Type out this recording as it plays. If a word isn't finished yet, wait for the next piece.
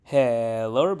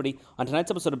Hello, everybody. On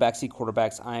tonight's episode of Backseat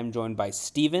Quarterbacks, I am joined by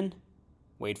Steven,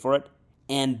 wait for it,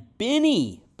 and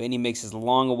Benny. Benny makes his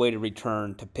long-awaited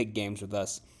return to pick games with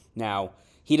us. Now,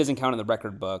 he doesn't count in the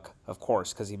record book, of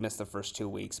course, because he missed the first 2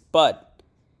 weeks, but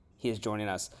he is joining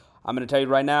us. I'm going to tell you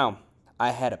right now, I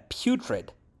had a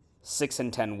putrid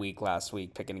 6-10 week last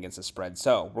week picking against the spread,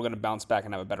 so we're going to bounce back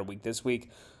and have a better week this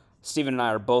week. Steven and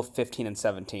I are both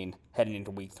 15-17 heading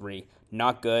into week 3.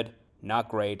 Not good, not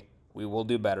great. We will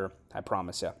do better, I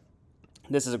promise you.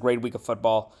 This is a great week of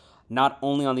football, not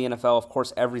only on the NFL, of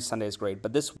course, every Sunday is great,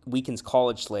 but this weekend's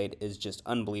college slate is just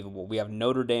unbelievable. We have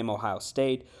Notre Dame, Ohio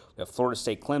State, we have Florida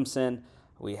State, Clemson,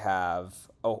 we have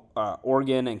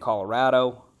Oregon and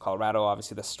Colorado. Colorado,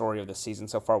 obviously, the story of the season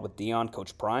so far with Deion,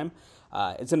 Coach Prime.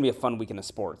 It's going to be a fun weekend of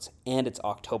sports, and it's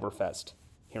Oktoberfest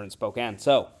here in Spokane.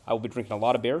 So I will be drinking a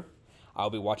lot of beer, I'll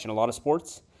be watching a lot of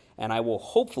sports, and I will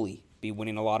hopefully be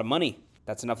winning a lot of money.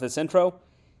 That's enough of this intro.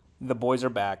 The boys are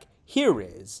back. Here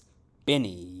is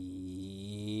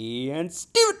Benny and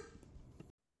Steve.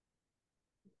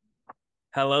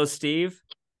 Hello, Steve.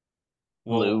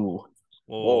 Whoa.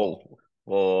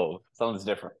 Whoa. Something's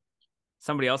different.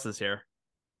 Somebody else is here.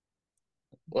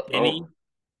 What? Benny,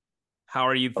 how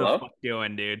are you Hello?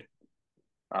 doing, dude?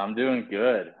 I'm doing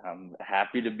good. I'm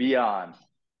happy to be on.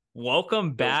 Welcome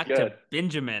Feels back good. to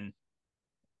Benjamin.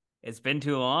 It's been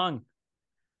too long.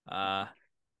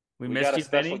 We missed got a you,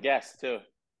 special Benny. guest too.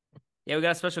 Yeah, we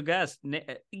got a special guest.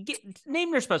 Name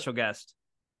your special guest.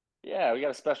 Yeah, we got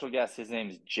a special guest. His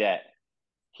name's Jet.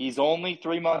 He's only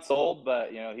 3 months old, but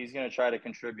he's gonna try to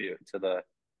contribute to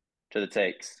the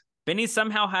takes. Benny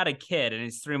somehow had a kid, and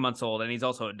he's 3 months old, and he's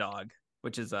also a dog,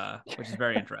 which is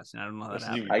very interesting. I don't know how that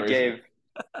happened.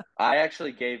 I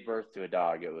actually gave birth to a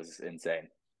dog. It was insane.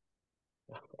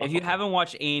 If you haven't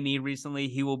watched A&E recently,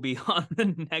 he will be on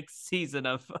the next season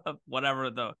of whatever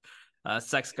the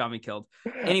Sex Got Me Killed.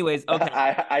 Anyways, okay.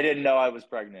 I didn't know I was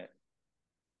pregnant.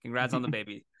 Congrats on the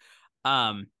baby.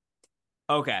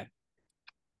 Okay.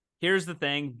 Here's the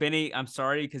thing, Benny. I'm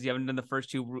sorry because you haven't done the first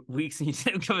 2 weeks and you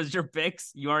didn't give us your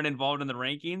picks. You aren't involved in the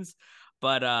rankings,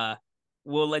 but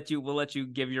we'll let you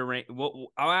give your rank.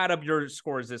 I'll add up your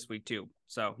scores this week too,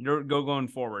 so you're going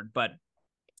forward. But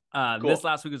cool. This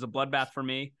last week was a bloodbath for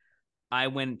me. I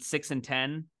went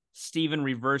 6-10. Steven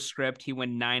reverse script. He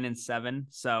went 9-7.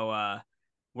 So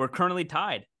we're currently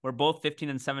tied. We're both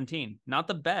 15-17. Not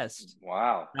the best.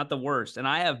 Wow. Not the worst. And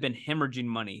I have been hemorrhaging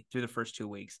money through the first 2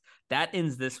 weeks. That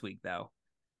ends this week, though.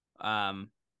 We're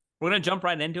going to jump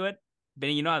right into it.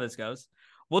 Benny, you know how this goes.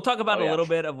 We'll talk about a little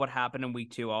bit of what happened in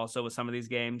week 2 also with some of these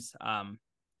games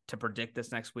to predict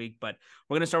this next week. But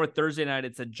we're going to start with Thursday night.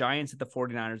 It's the Giants at the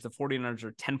 49ers. The 49ers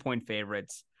are 10-point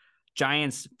favorites.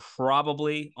 Giants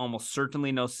probably, almost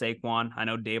certainly no Saquon. I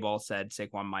know Dayball said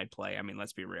Saquon might play. I mean,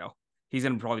 let's be real. He's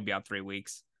going to probably be out 3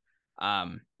 weeks.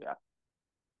 The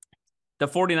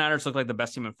 49ers look like the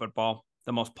best team in football,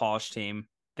 the most polished team.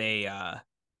 They have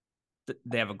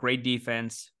a great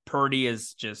defense. Purdy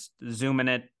is just zooming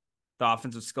it. The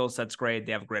offensive skill set's great.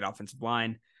 They have a great offensive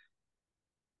line.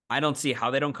 I don't see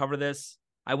how they don't cover this.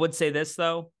 I would say this,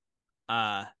 though.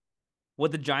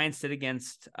 What the Giants did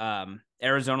against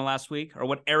Arizona last week, or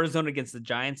what Arizona against the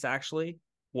Giants actually,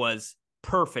 was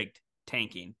perfect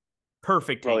tanking.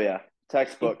 Perfect tanking. Oh, yeah.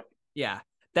 Textbook. Yeah,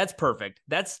 that's perfect.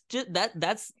 That's just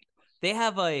that's they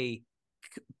have a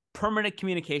permanent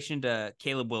communication to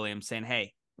Caleb Williams saying,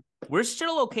 hey, we're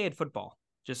still okay at football,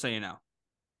 just so you know.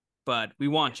 But we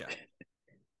want you.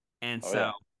 And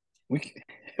we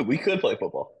could play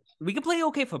football. We could play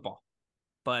okay football,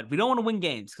 but we don't want to win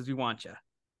games because we want you.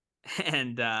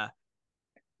 And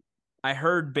I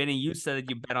heard, Benny, you said that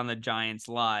you bet on the Giants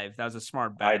live. That was a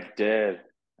smart bet. I did.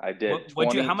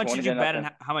 How much did you bet and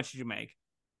how much did you make?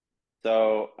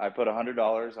 So I put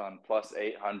 $100 on plus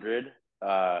 800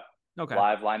 live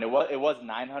line. It was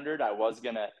 900. I was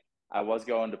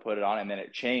going to put it on, and then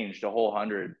it changed a whole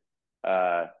 100,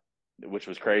 which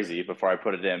was crazy before I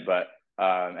put it in. But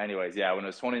anyways, yeah, when it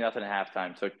was 20-0 at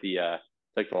halftime, took the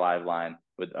live line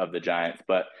of the Giants.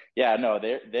 But yeah, no,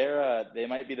 they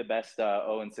might be the best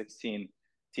 0-16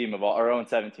 team of all, or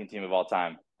 0-17 team of all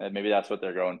time. And maybe that's what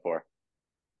they're going for.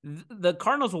 The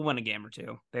Cardinals will win a game or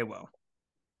two. They will.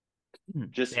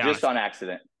 Just on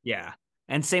accident. Yeah.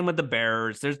 And same with the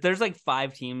Bears. There's like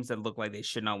 5 teams that look like they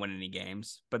should not win any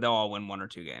games, but they'll all win 1 or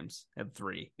 2 games at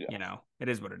 3. Yeah. It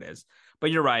is what it is. But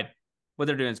you're right. What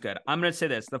they're doing is good. I'm going to say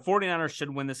this. The 49ers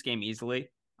should win this game easily.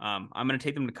 I'm going to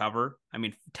take them to cover. I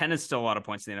mean, 10 is still a lot of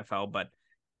points in the NFL, but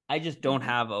I just don't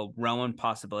have a realm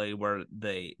possibility where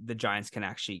the Giants can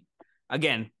actually,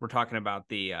 again, we're talking about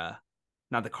the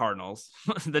not the Cardinals.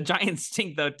 The Giants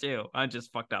stink though too. I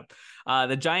just fucked up.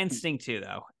 The Giants stink too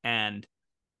though, and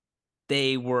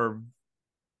they were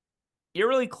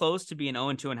eerily close to being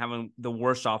 0-2 and having the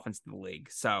worst offense in the league.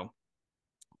 So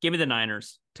give me the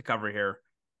Niners to cover here.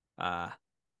 I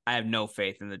have no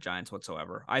faith in the Giants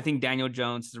whatsoever. I think Daniel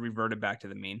Jones has reverted back to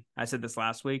the mean. I said this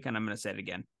last week, and I'm going to say it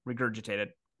again. Regurgitate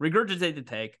it. Regurgitate the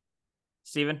take.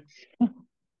 Steven?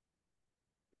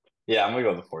 Yeah, I'm going to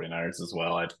go with the 49ers as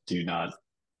well. I do not.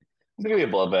 It's going to be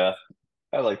a bloodbath.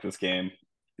 I like this game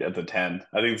at the 10.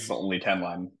 I think it's the only 10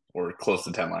 line or close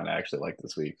to 10 line I actually like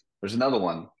this week. There's another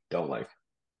one don't like.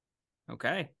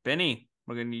 Okay. Benny,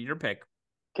 we're going to need your pick.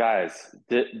 Guys,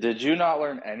 did you not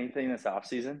learn anything this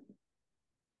offseason?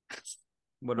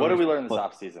 What did we learn this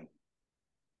offseason?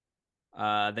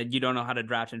 That you don't know how to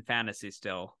draft in fantasy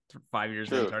still 5 years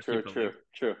into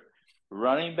True.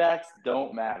 Running backs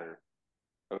don't matter.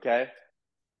 Okay?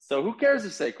 So who cares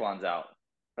if Saquon's out,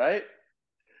 right?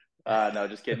 No,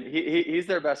 just kidding. He's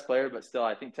their best player, but still,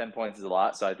 I think 10 points is a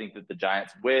lot. So I think that the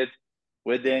Giants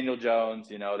with Daniel Jones,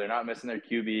 they're not missing their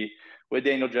QB. With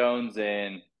Daniel Jones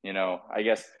and, I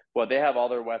guess, they have all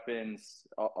their weapons,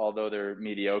 although they're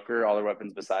mediocre, all their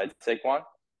weapons besides Saquon.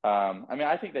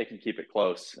 I think they can keep it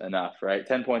close enough, right?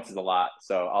 10 points is a lot,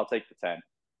 so I'll take the 10.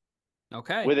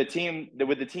 Okay. With the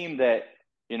team that,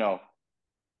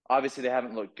 obviously they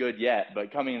haven't looked good yet,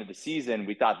 but coming into the season,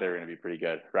 we thought they were going to be pretty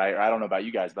good, right? I don't know about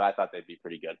you guys, but I thought they'd be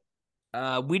pretty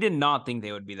good. We did not think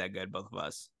they would be that good, both of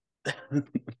us.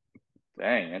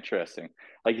 Dang, interesting.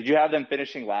 Like, did you have them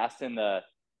finishing last in the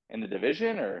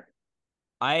division, or?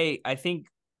 I think,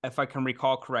 if I can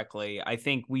recall correctly, I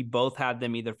think we both had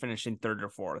them either finishing third or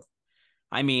fourth.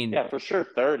 I mean, yeah, for sure.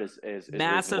 Third is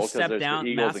massive step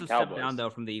down. Massive step down though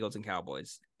from the Eagles and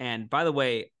Cowboys. And by the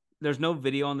way, there's no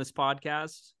video on this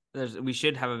podcast. We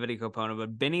should have a video component,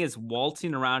 but Benny is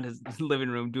waltzing around his living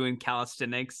room doing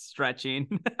calisthenics,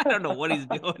 stretching. I don't know what he's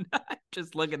doing.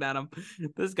 Just looking at him.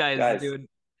 This guy is doing.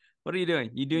 What are you doing?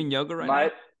 You doing yoga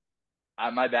right now?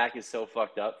 My back is so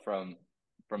fucked up from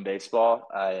baseball.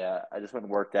 I just went and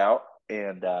worked out,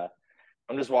 and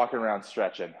I'm just walking around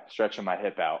stretching my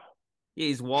hip out. Yeah,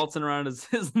 he's waltzing around his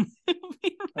living room.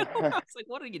 I was like,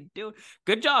 what are you doing?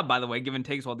 Good job, by the way, giving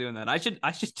takes while doing that. I should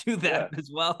do that as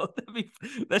well.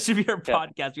 That should be our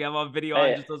podcast. We have on video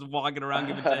on just us walking around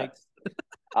giving takes.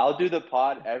 I'll do the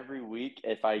pod every week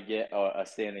if I get a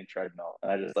standing treadmill. And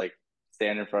I just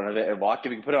stand in front of it and walk.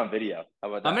 We can put it on video. How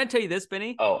about that? I'm going to tell you this,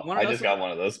 Benny. I just got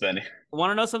one of those, Benny.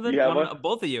 Want to know something?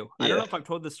 Both of you. Yeah. I don't know if I've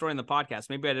told this story in the podcast.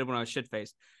 Maybe I did when I was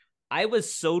shit-faced. I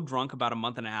was so drunk about a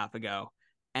month and a half ago,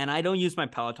 and I don't use my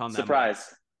Peloton that Surprise.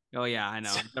 much. Oh, yeah, I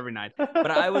know. Every night.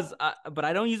 But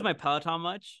I don't use my Peloton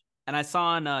much. And I saw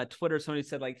on Twitter, somebody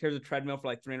said, here's a treadmill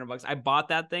for $300. I bought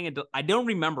that thing. And I don't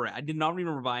remember it. I did not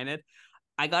remember buying it.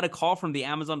 I got a call from the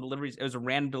Amazon deliveries. It was a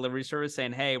random delivery service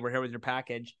saying, hey, we're here with your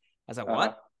package. I was like,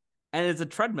 what? And it's a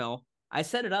treadmill. I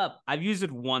set it up. I've used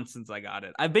it once since I got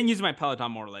it. I've been using my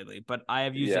Peloton more lately, but I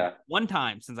have used it one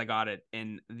time since I got it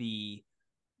in the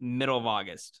middle of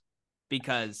August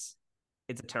because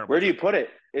it's a terrible. Where do you put it?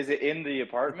 Is it in the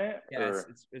apartment? Yeah,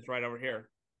 it's right over here.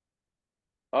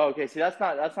 Oh, okay. See, that's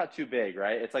not too big,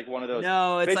 right? It's like one of those.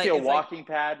 No, it's basically a walking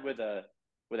pad with a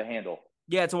handle.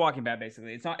 Yeah, it's a walking pad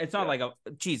basically. It's not like a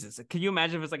Jesus. Can you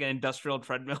imagine if it's like an industrial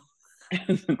treadmill?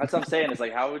 That's what I'm saying. It's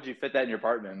like, how would you fit that in your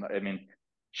apartment? I mean,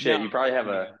 shit, you probably have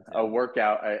a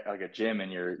workout, like a gym in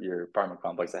your apartment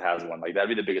complex that has one. Like, that'd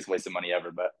be the biggest waste of money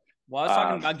ever. But I was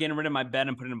talking about getting rid of my bed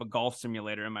and putting up a golf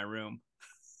simulator in my room.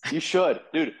 You should,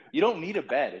 dude. You don't need a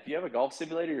bed. If you have a golf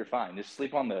simulator, you're fine. Just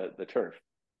sleep on the turf.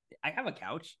 I have a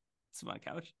couch. It's my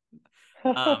couch.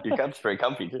 Your couch's very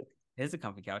comfy too. It is a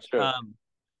comfy couch. Sure.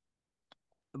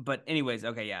 But anyways,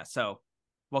 okay, yeah. So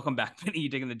welcome back, Benny. You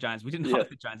taking the Giants? We didn't like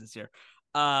the Giants this year.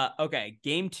 Okay,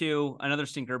 game 2, another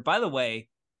stinker. By the way,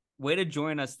 way to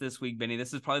join us this week, Benny.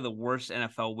 This is probably the worst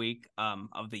NFL week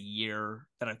of the year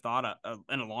that I've thought of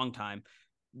in a long time.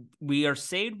 We are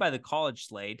saved by the college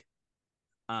slate.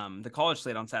 The college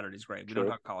slate on Saturday is great. We don't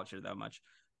talk college here that much.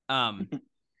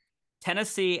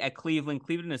 Tennessee at Cleveland.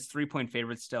 Cleveland is 3-point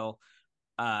favorite still.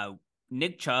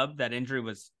 Nick Chubb, that injury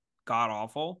was god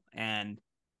awful, and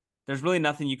there's really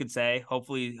nothing you could say.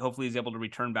 Hopefully he's able to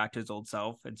return back to his old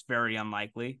self. It's very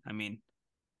unlikely. I mean,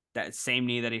 that same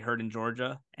knee that he hurt in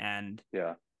Georgia, and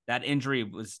that injury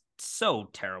was so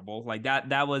terrible. Like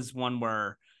that was one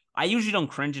where I usually don't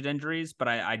cringe at injuries, but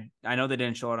I know they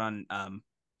didn't show it on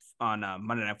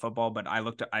Monday Night Football, but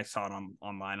I saw it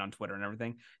online on Twitter and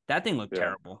everything. That thing looked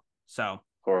terrible. So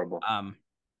horrible.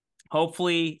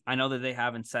 Hopefully, I know that they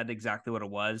haven't said exactly what it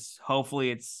was. Hopefully,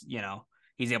 it's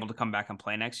he's able to come back and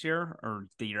play next year or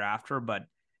the year after, but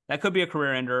that could be a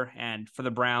career ender. And for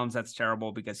the Browns, that's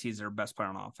terrible because he's their best player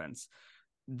on offense.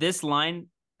 This line,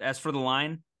 as for the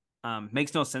line,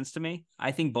 makes no sense to me.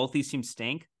 I think both these teams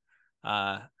stink.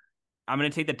 I'm going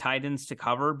to take the Titans to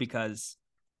cover because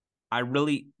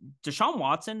Deshaun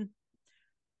Watson,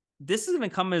 this is going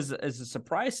to come as a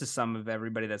surprise to some of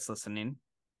everybody that's listening.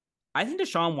 I think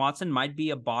Deshaun Watson might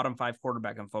be a bottom 5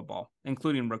 quarterback in football,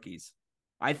 including rookies.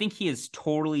 I think he is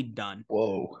totally done.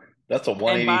 Whoa. That's a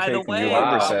 180 And by the take from way, you.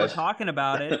 while we're talking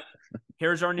about it,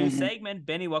 here's our new segment.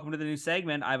 Benny, welcome to the new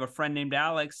segment. I have a friend named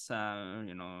Alex.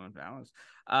 Alex.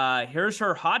 Here's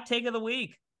her hot take of the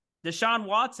week. Deshaun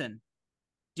Watson.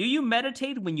 Do you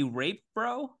meditate when you rape,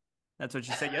 bro? That's what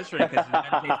she said yesterday because he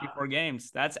meditates before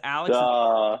games. That's Alex's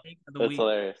take of the week. That's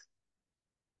hilarious.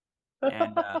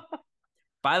 And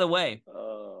by the way,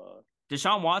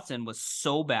 Deshaun Watson was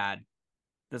so bad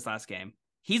this last game.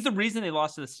 He's the reason they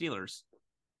lost to the Steelers.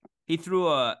 He threw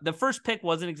the first pick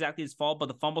wasn't exactly his fault, but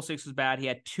the fumble six was bad. He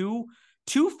had two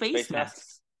face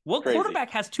masks. What Crazy. Quarterback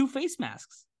has 2 face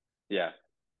masks? Yeah.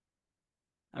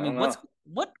 I mean,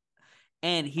 what?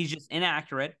 And he's just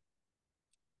inaccurate.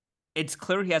 It's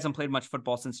clear he hasn't played much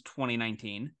football since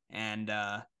 2019, and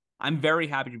I'm very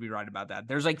happy to be right about that.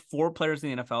 There's like 4 players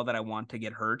in the NFL that I want to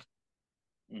get hurt,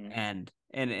 and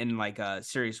in like a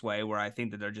serious way where I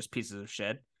think that they're just pieces of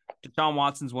shit. Deshaun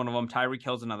Watson's one of them. Tyreek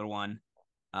Hill's another one.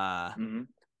 Actually,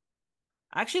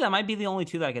 that might be the only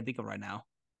 2 that I can think of right now.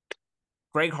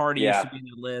 Greg Hardy used to be in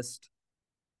the list.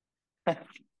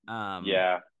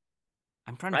 Yeah.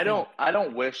 I'm trying to I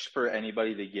don't wish for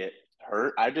anybody to get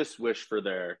hurt. I just wish for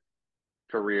their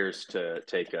careers to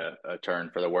take a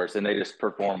turn for the worse and they just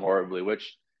perform horribly,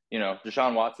 which,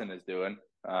 Deshaun Watson is doing.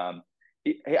 I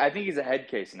think he's a head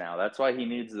case now. That's why he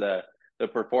needs the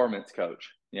performance coach,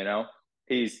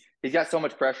 He's got so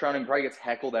much pressure on him. He probably gets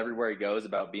heckled everywhere he goes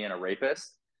about being a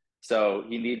rapist. So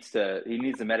he needs to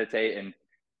meditate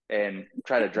and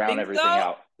try to drown everything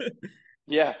out.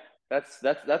 Yeah, that's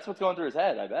what's going through his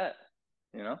head, I bet.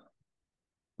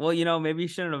 Well, maybe he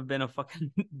shouldn't have been a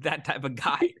fucking that type of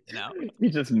guy.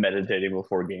 He's just meditating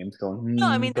before games, going, no,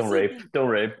 I mean, don't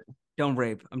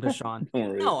rape. I'm Deshaun.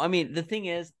 No, I mean, the thing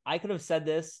is, I could have said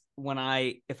this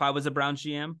if I was a Browns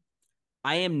GM.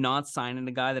 I am not signing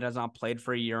a guy that has not played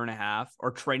for a year and a half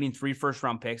or trading 3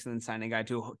 first-round picks and then signing a guy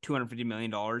to $250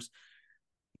 million.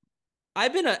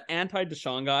 I've been an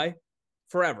anti-Deshaun guy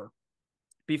forever.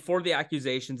 Before the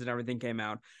accusations and everything came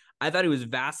out, I thought he was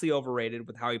vastly overrated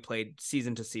with how he played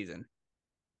season to season.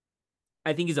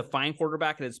 I think he's a fine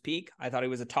quarterback at his peak. I thought he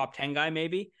was a top 10 guy,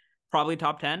 maybe, probably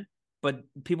top 10, but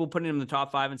people putting him in the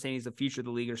top 5 and saying he's the future of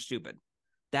the league are stupid.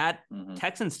 That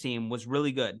Texans team was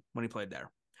really good when he played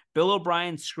there. Bill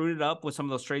O'Brien screwed it up with some of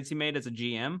those trades he made as a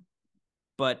GM,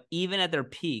 but even at their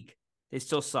peak, they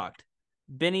still sucked.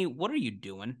 Benny, what are you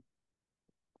doing?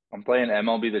 I'm playing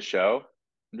MLB The Show.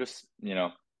 I'm just,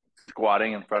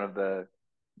 squatting in front of the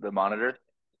monitor.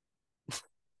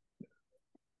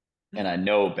 And I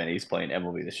know Benny's playing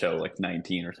MLB The Show like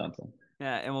 19 or something.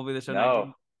 Yeah, MLB The Show 19.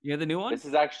 No. You have the new one? This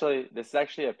is actually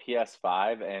a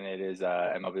PS5, and it is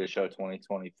MLB The Show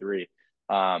 2023.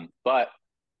 But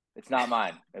it's not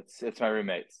mine. It's my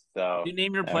roommate's. So do you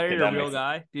name your player your real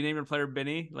guy? Do you name your player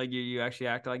Benny? Like you actually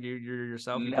act like you're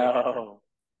yourself? No.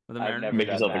 I've never make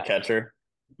yourself a catcher.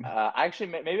 Actually,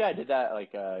 maybe I did that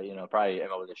like probably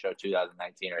MLB The Show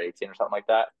 2019 or 18 or something like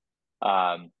that.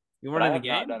 You weren't in the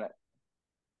game? Not done it.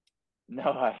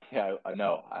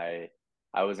 No,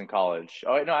 I was in college.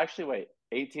 Oh wait, no, actually, wait.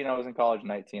 18 I was in college.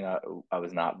 19 I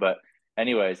was not. But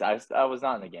anyways, I was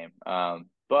not in the game.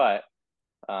 But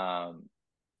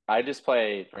I just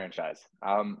play franchise.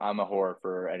 I'm a whore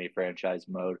for any franchise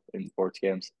mode in sports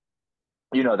games.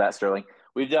 You know that, Sterling.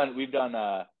 We've done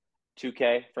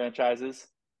 2K franchises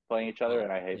playing each other,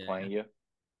 and I hate playing you.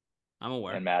 I'm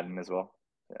aware. And Madden as well.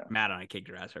 Yeah. Madden, I kick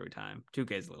your ass every time.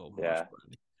 2K is a little more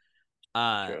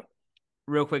True.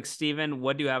 Real quick, Steven,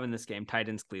 what do you have in this game?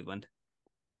 Titans, Cleveland.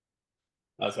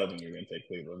 I was hoping you were going to take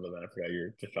Cleveland, but then I forgot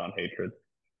your Deshaun hatred.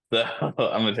 So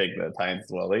I'm going to take the Titans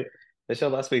as well. They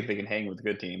showed last week they can hang with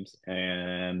good teams,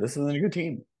 and this isn't a good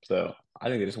team. So I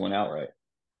think they just went outright.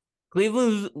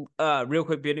 Cleveland, real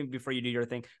quick, before you do your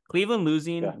thing, Cleveland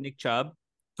losing Nick Chubb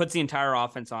puts the entire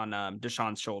offense on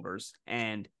Deshaun's shoulders,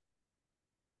 and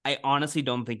I honestly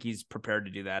don't think he's prepared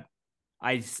to do that.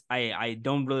 I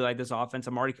don't really like this offense.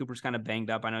 Amari Cooper's kind of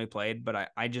banged up. I know he played, but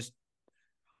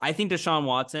I think Deshaun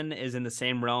Watson is in the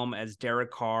same realm as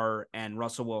Derek Carr and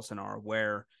Russell Wilson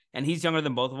are, and he's younger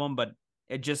than both of them, but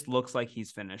it just looks like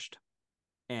he's finished,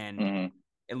 and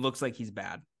it looks like he's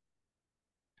bad.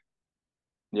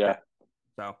 Yeah.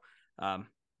 So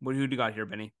Who do you got here,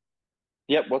 Benny?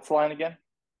 Yep. What's the line again?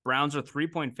 Browns are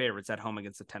 3-point favorites at home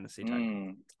against the Tennessee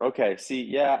Titans. Okay. See,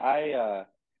 yeah,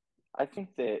 I think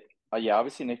that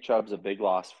obviously Nick Chubb's a big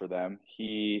loss for them.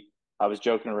 I was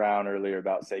joking around earlier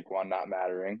about Saquon not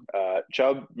mattering.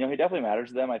 Chubb, he definitely matters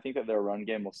to them. I think that their run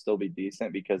game will still be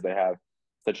decent because they have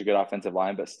such a good offensive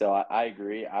line. But still, I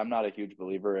agree. I'm not a huge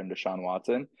believer in Deshaun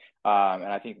Watson, and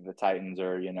I think the Titans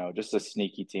are just a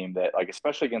sneaky team that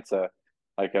especially against a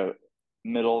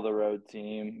middle of the road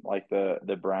team like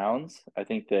the Browns. I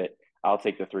think that I'll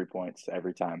take the 3 points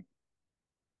every time.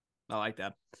 I like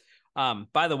that.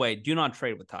 By the way, do not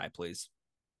trade with Ty, please.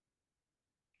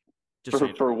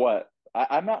 Just for what?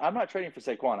 I'm not trading for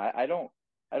Saquon. I don't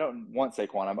want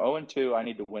Saquon. I'm 0-2. I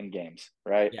need to win games,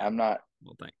 right? Yeah. I'm not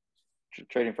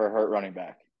trading for a hurt running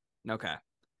back. Okay.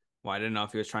 Well, I didn't know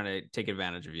if he was trying to take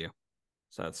advantage of you.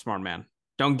 So that's smart, man.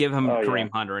 Don't give him Kareem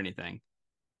Hunt or anything.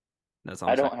 That's all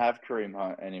I don't have Kareem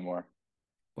Hunt anymore.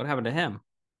 What happened to him?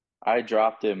 I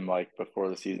dropped him before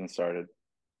the season started.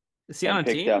 Is he on a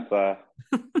team? Up.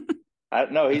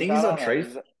 No, he's not on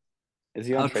Trace. Is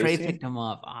he on Trace? Trey picked him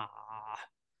up.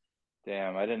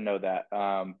 Damn, I didn't know that.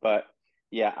 But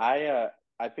yeah,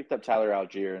 I picked up Tyler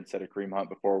Algier instead of Kareem Hunt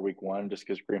before week 1 just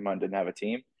because Kareem Hunt didn't have a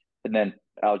team, and then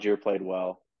Algier played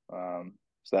well, so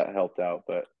that helped out.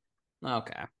 But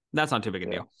okay, that's not too big a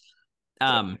deal.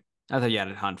 I thought you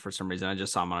added Hunt for some reason. I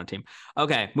just saw him on a team.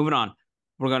 Okay, moving on.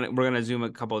 We're gonna zoom a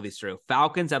couple of these through.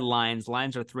 Falcons at Lions.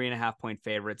 Lions are 3.5-point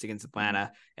favorites against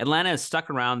Atlanta. Atlanta has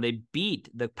stuck around. They beat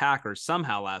the Packers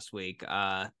somehow last week.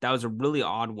 That was a really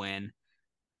odd win.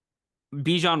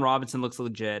 Bijan Robinson looks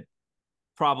legit.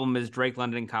 Problem is Drake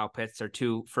London and Kyle Pitts, their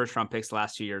 2 first-round picks the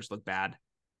last 2 years, look bad.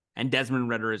 And Desmond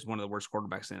Ridder is one of the worst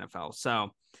quarterbacks in the NFL. So,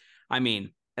 I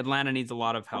mean, Atlanta needs a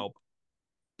lot of help.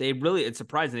 It's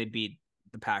surprising they beat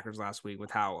the Packers last week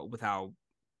with how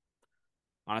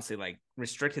honestly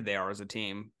restricted they are as a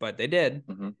team, but they did.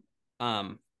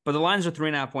 But the Lions are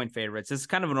 3.5-point favorites. This is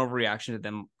kind of an overreaction to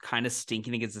them kind of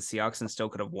stinking against the Seahawks and still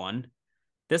could have won.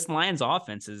 This Lions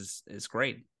offense is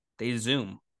great. They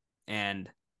zoom, and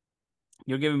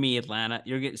you're giving me Atlanta.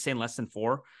 You're saying less than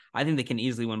 4. I think they can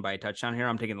easily win by a touchdown here.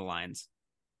 I'm taking the Lions.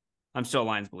 I'm still a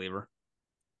Lions believer.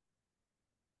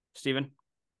 Steven?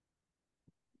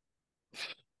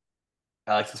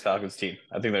 I like this Falcons team.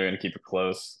 I think they're going to keep it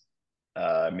close.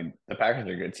 I mean, the Packers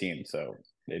are a good team, so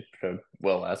they played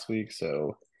well last week.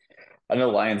 So I know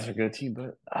Lions are a good team,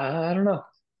 but I don't know.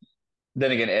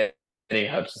 Then again, Eddie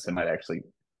Hutchinson might actually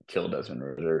kill Desmond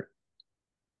Ridder.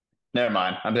 Never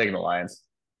mind. I'm taking the Lions.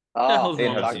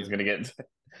 Aiden Hutchinson's going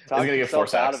to get 4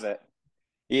 sacks out of it.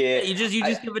 Yeah, you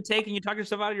just give a take and you talk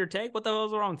yourself out of your take. What the hell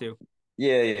is wrong with you?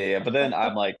 Yeah. But then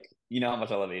I'm like, how much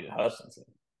I love Aiden Hutchinson.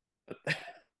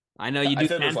 I know you do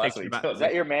fan fiction about. Is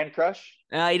that your man crush?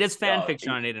 He does fan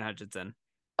fiction on Aiden Hutchinson.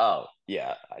 Oh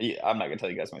yeah, I'm not gonna tell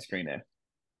you guys my screen name.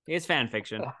 It's fan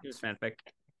fiction. It's fanfic.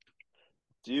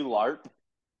 Do you LARP?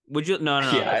 Would you? No.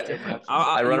 Yeah,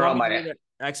 I run around my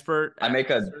expert. I make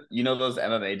those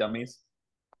MMA dummies.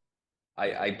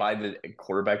 I buy the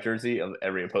quarterback jersey of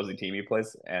every opposing team he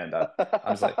plays, and I'm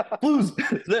just like Blues,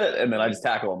 and then I just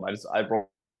tackle him. I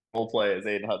role play as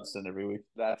Aiden Hutchinson every week.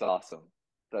 That's awesome.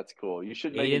 That's cool. You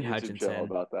should make a YouTube channel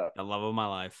about that. The love of my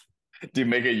life. Do you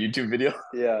make a YouTube video?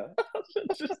 Yeah.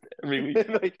 Just every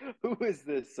week. Who is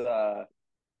this? Who?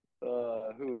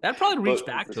 That probably reached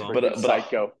back to him. But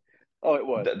psycho. Oh, it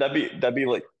was. That'd be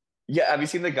like. Yeah, have you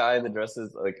seen the guy that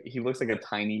dresses he looks like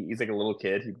he's like a little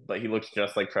kid, but he looks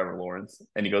just like Trevor Lawrence,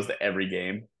 and he goes to every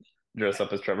game dressed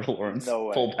up as Trevor Lawrence,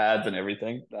 full pads and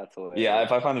everything. That's hilarious. Yeah,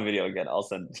 if I find the video again, I'll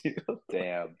send it to you.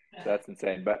 Damn, that's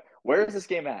insane. But where is this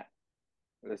game at?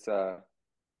 This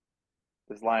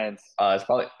Lions. It's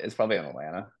probably in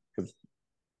Atlanta.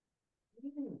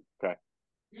 Okay.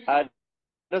 It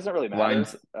doesn't really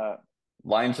matter.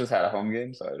 Lions just had a home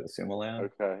game, so I'd assume Atlanta.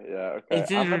 Okay, yeah, okay.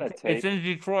 It's in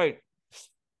Detroit.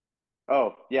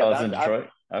 Oh, yeah. It's in Detroit?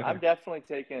 Okay. I'm definitely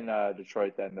taking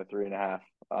Detroit then, the 3.5.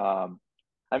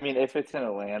 I mean, if it's in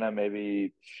Atlanta,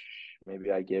 maybe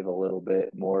I give a little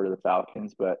bit more to the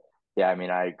Falcons, but yeah, I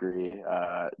mean, I agree.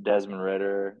 Desmond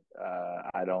Ridder,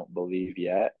 I don't believe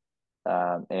yet.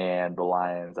 And the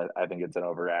Lions, I think it's an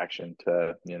overreaction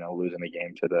to, losing the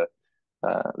game to the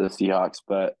Seahawks.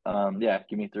 But yeah,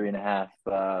 give me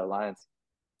 3.5 Lions.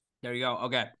 There you go.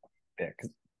 Okay. Yeah,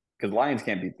 because Lions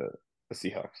can't beat the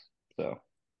Seahawks. So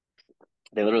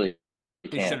they literally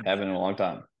can't. Haven't in a long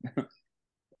time.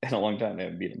 In a long time, they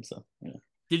haven't beat them. So yeah.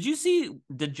 Did you see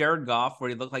the Jared Goff where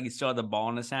he looked like he still had the ball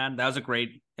in his hand? That was a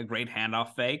great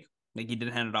handoff fake. Like he did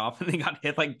hand it off and he got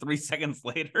hit like 3 seconds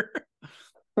later.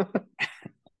 That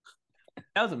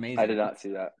was amazing. I did not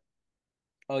see that.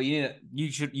 Oh,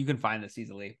 you can find this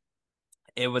easily.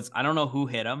 It was, I don't know who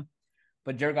hit him,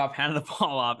 but Jared Goff handed the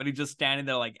ball off, and he's just standing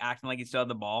there like acting like he still had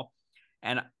the ball.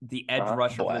 And the edge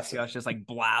rusher for the Seahawks just like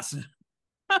blasted.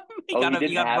 he didn't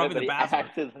have it, but the he passer.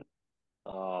 acted.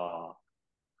 Oh,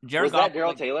 Jared was Goff, that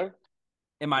Daryl Taylor?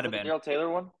 It might have been the Daryl Taylor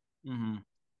one. Mm-hmm.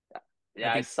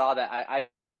 Yeah, I saw that. I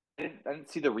didn't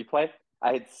see the replay.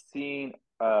 I had seen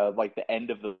like the end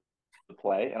of the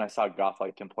play, and I saw Goff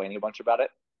like complaining a bunch about it.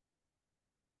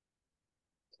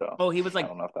 So, he was like, I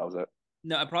don't know if that was it.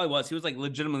 No, it probably was. He was like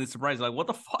legitimately surprised. Like, what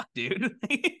the fuck, dude?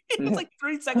 It was like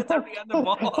 3 seconds after he got the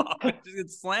ball, it just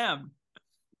gets slammed.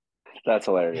 That's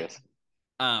hilarious.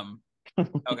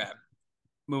 Okay,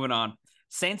 moving on.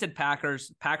 Saints at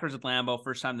Packers. Packers at Lambeau.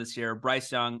 First time this year.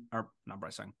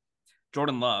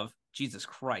 Jordan Love. Jesus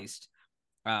Christ.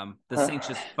 The Saints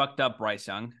just fucked up Bryce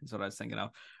Young. Is what I was thinking of.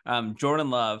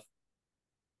 Jordan Love.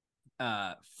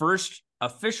 First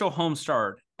official home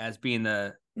start as being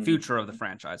the future of the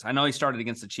franchise. I know he started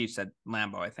against the Chiefs at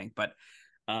Lambeau, I think, but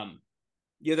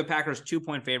you're the Packers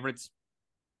 2-point favorites.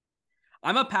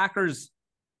 I'm a Packers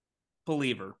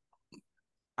believer.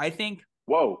 I think.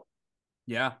 Whoa.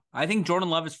 Yeah, I think Jordan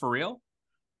Love is for real.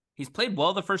 He's played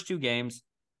well the first 2 games.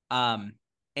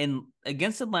 And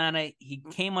against Atlanta, he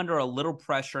came under a little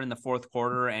pressure in the fourth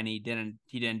quarter, and he didn't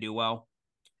do well.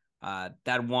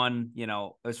 That one, it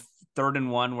was 3rd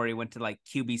and 1 where he went to like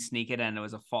QB sneak it, and it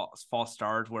was a false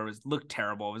start where it looked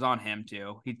terrible. It was on him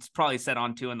too. He probably said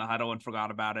on 2 in the huddle and forgot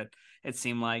about it. It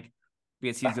seemed like,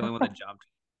 because he's the only one that jumped.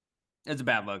 It's a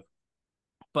bad look.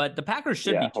 But the Packers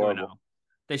should be 2-0.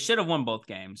 They should have won both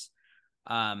games.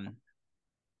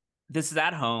 This is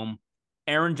at home.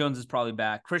 Aaron Jones is probably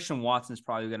back. Christian Watson is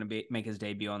probably going to make his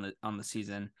debut on the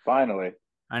season. Finally.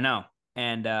 I know.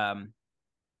 And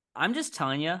I'm just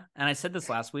telling you, and I said this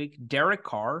last week, Derek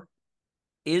Carr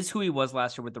is who he was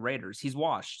last year with the Raiders. He's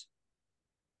washed.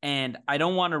 And I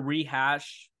don't want to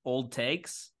rehash old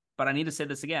takes, but I need to say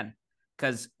this again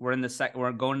because we're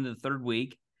going into the 3rd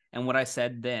week, and what I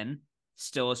said then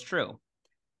still is true.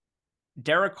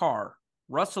 Derek Carr,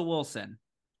 Russell Wilson,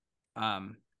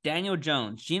 Daniel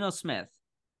Jones, Geno Smith.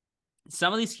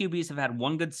 Some of these QBs have had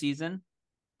one good season,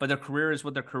 but their career is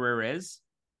what their career is.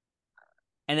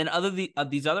 And then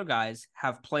these other guys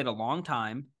have played a long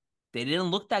time. They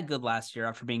didn't look that good last year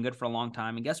after being good for a long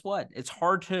time. And guess what? It's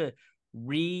hard to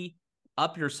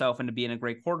re-up yourself into being a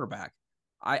great quarterback.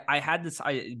 I had this.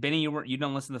 Benny, you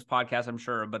don't listen to this podcast, I'm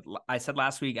sure, but I said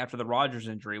last week after the Rodgers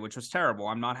injury, which was terrible.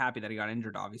 I'm not happy that he got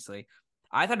injured, obviously.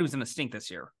 I thought he was going to stink this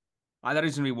year. I thought he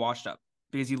was going to be washed up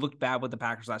because he looked bad with the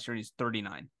Packers last year, and he's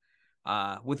 39.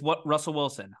 With Russell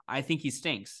Wilson, I think he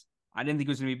stinks. I didn't think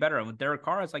he was going to be better. And with Derek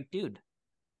Carr, I was like, dude,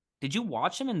 did you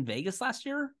watch him in Vegas last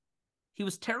year? He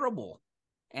was terrible.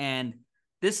 And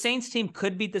this Saints team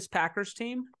could beat this Packers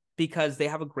team because they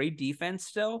have a great defense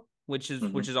still, which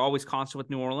is always constant with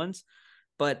New Orleans.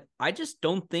 But I just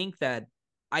don't think that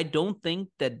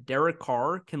Derek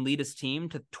Carr can lead his team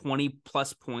to 20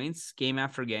 plus points game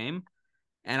after game.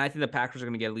 And I think the Packers are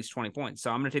going to get at least 20 points.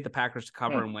 So I'm going to take the Packers to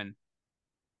cover and win.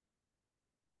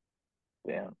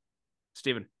 Damn.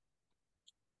 Steven.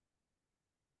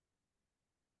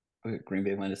 Green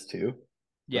Bay -2?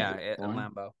 Yeah, at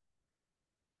Lambeau.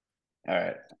 All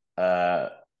right.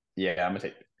 Yeah, I'm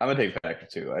gonna take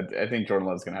Packers too. I think Jordan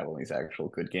Love's gonna have one of these actual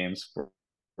good games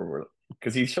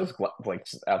because he shows like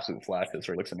just absolute flashes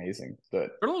where he looks amazing.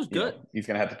 But Jordan Love's good. He's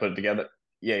gonna have to put it together.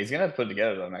 Yeah, he's gonna have to put it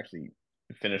together and actually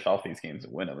finish off these games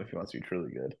and win them if he wants to be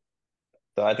truly good.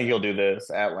 So I think he'll do this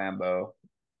at Lambeau.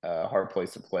 Hard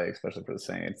place to play, especially for the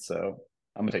Saints. So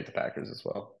I'm gonna take the Packers as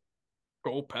well.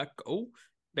 Go Pack, go,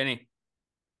 Benny.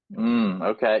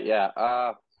 Okay,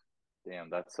 yeah. Damn,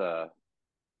 that's tough.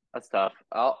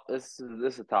 This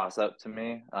is a toss up to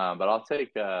me. But I'll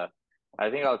take. I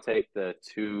think I'll take the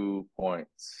 2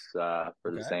 points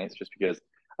for the Saints just because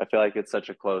I feel like it's such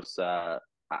a close. I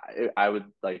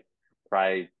would like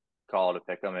probably call it a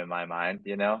pick 'em in my mind.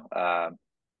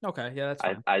 Okay, yeah, that's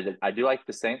fine. I do like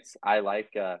the Saints. I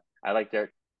like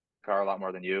Derek Carr a lot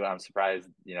more than you. I'm surprised.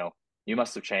 You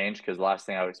must have changed because the last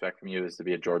thing I would expect from you is to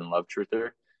be a Jordan Love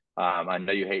truther. I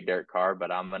know you hate Derek Carr,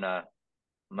 but I'm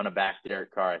gonna back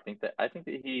Derek Carr. I think that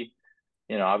he,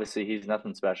 obviously he's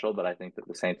nothing special, but I think that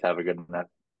the Saints have a good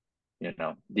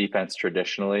enough, defense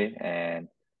traditionally, and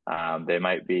they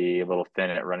might be a little thin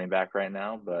at running back right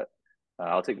now, but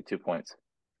I'll take the 2 points.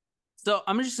 So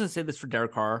I'm just gonna say this for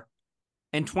Derek Carr.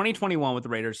 In 2021 with the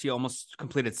Raiders, he almost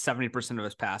completed 70% of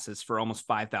his passes for almost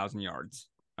 5,000 yards.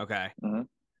 Okay. Mm-hmm.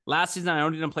 Last season, I know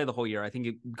he didn't play the whole year. I think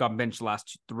he got benched the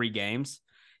last 3 games.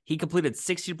 He completed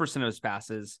 60% of his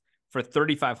passes for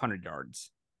 3,500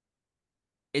 yards.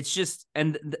 it's just,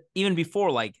 and even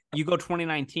before, like you go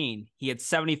 2019, he had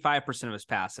 75% of his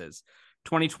passes.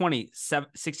 2020,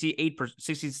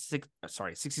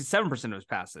 67% of his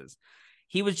passes.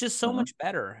 He was just so much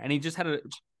better, and he just had a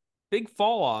big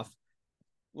fall off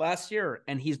last year.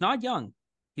 And he's not young;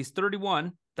 he's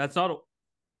 31. That's not.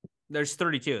 There's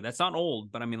 32. That's not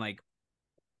old, but I mean, like,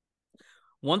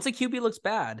 once a QB looks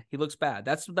bad, he looks bad.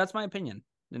 That's my opinion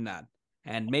in that,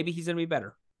 and maybe he's gonna be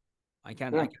better. I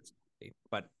can't say,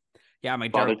 but yeah, my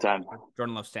Jordan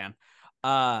Love stan.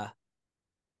 But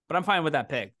I'm fine with that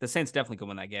pick. The Saints definitely could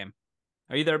win that game.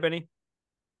 Are you there, Benny?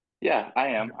 Yeah, I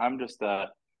am. I'm just I'm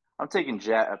taking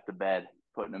Jet up to bed,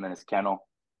 putting him in his kennel.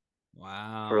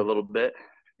 Wow. For a little bit.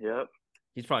 Yep.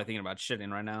 He's probably thinking about shitting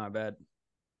right now, I bet.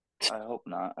 I hope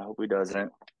not. I hope he doesn't.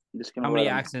 I'm just gonna How many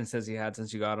accidents has he had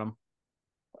since you got him?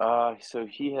 So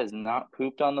he has not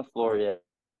pooped on the floor yet.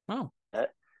 Oh.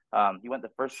 He went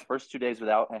the first 2 days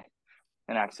without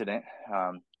an accident.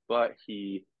 But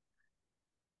he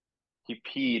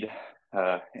peed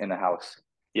in the house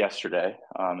yesterday.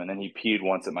 And then he peed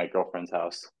once at my girlfriend's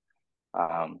house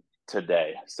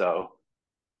today. So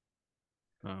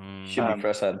should be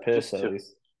fresh out of piss at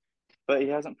least. But he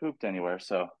hasn't pooped anywhere,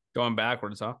 so going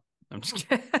backwards, huh? I'm just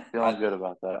kidding. Feeling good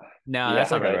about that. No,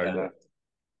 that's like right.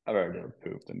 I'd rather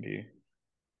poop than pee.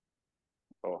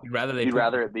 Oh. You'd rather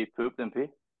it be poop than pee?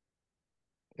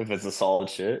 If it's a solid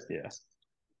shit, yeah.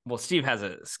 Well, Steve has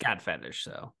a scat fetish,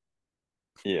 so.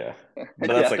 Yeah, but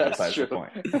that's like besides the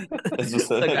point.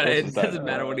 It doesn't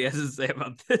matter what he has to say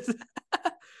about this.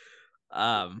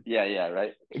 Yeah,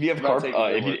 right. If you have carpet,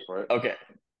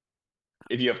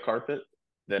 if you have carpet,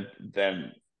 then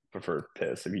prefer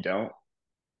piss. If you don't,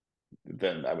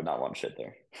 then I would not want shit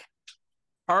there.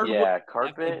 Hardwood,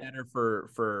 carpet better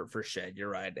for shit. You're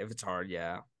right. If it's hard,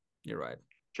 yeah, you're right.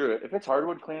 True. If it's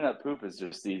hardwood, cleaning up poop is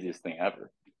just the easiest thing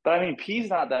ever. But I mean, pee's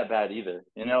not that bad either.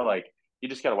 You know, like you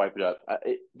just gotta wipe it up.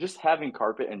 Just having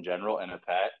carpet in general and a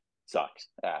pet sucks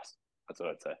ass. That's what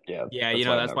I'd say. Yeah. You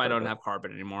know, that's why I don't have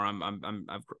carpet anymore.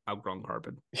 I've outgrown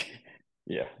carpet.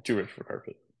 Yeah, too rich for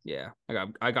carpet. Yeah,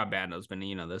 I got bad nose, Benny.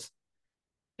 You know this.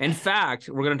 In fact,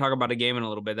 we're going to talk about a game in a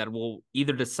little bit that will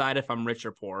either decide if I'm rich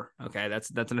or poor. Okay,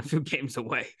 that's in a few games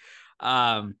away.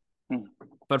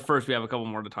 But first, we have a couple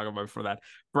more to talk about before that.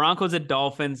 Broncos at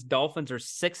Dolphins. Dolphins are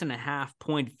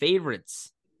 6.5-point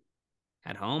favorites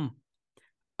at home.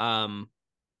 I'm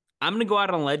going to go out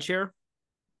on a ledge here,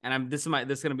 and this is going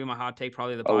to be my hot take,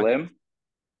 probably the podcast. A limb?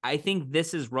 I think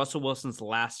this is Russell Wilson's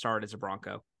last start as a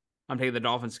Bronco. I'm taking the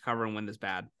Dolphins to cover and win this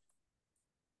bad.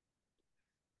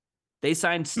 They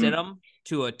signed Stidham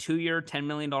to a 2-year, $10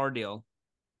 million deal,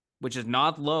 which is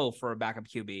not low for a backup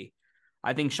QB.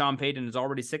 I think Sean Payton is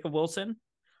already sick of Wilson.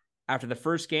 After the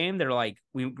first game, they're like,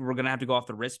 we're going to have to go off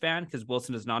the wristband because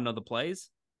Wilson does not know the plays.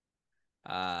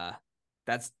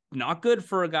 That's not good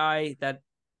for a guy that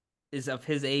is of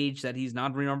his age, that he's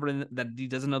not remembering, that he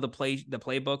doesn't know the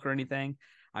playbook or anything.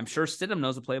 I'm sure Stidham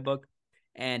knows the playbook,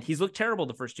 and he's looked terrible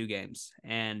the first 2 games.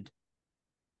 And,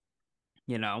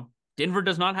 you know, Denver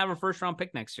does not have a first-round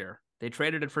pick next year. They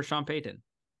traded it for Sean Payton.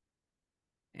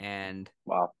 And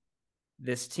wow,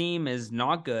 this team is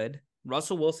not good.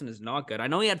 Russell Wilson is not good. I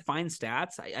know he had fine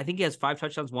stats. I think he has 5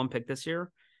 touchdowns, 1 pick this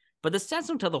year. But the stats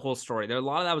don't tell the whole story. A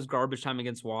lot of that was garbage time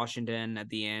against Washington at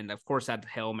the end. Of course, that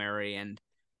Hail Mary. And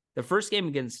the first game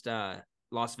against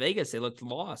Las Vegas, they looked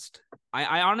lost.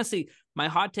 I honestly, my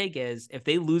hot take is if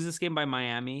they lose this game by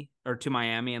Miami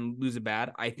and lose it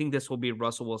bad, I think this will be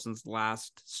Russell Wilson's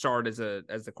last start as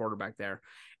the quarterback there.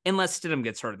 Unless Stidham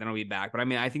gets hurt, then he'll be back. But I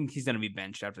mean, I think he's going to be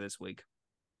benched after this week.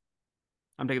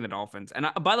 I'm taking the Dolphins. And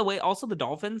by the way, also the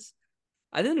Dolphins,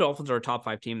 I think the Dolphins are a top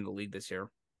 5 team in the league this year.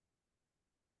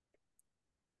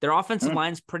 Their offensive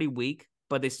line's pretty weak,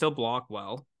 but they still block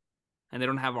well. And they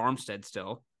don't have Armstead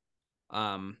still.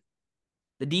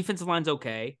 The defensive line's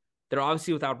okay. They're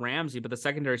obviously without Ramsey, but the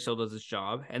secondary still does its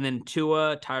job. And then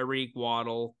Tua, Tyreek,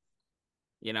 Waddle,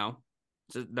 you know,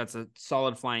 that's a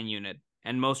solid flying unit.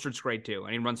 And Mostert's great too,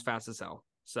 and he runs fast as hell.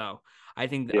 So I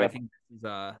think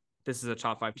this is a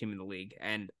top 5 team in the league.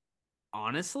 And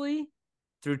honestly,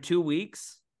 through 2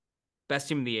 weeks, best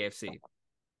team in the AFC.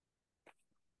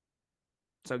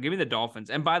 So give me the Dolphins.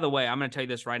 And by the way, I'm going to tell you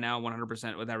this right now,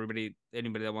 100% with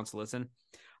anybody that wants to listen.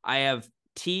 I have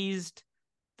teased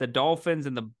the Dolphins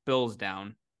and the Bills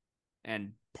down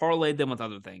and parlayed them with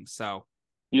other things. So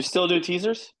you still do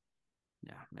teasers?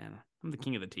 Yeah, man, I'm the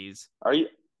king of the tease. Are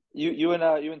you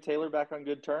and Taylor back on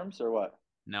good terms or what?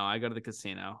 No, I go to the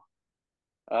casino.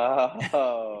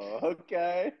 Oh,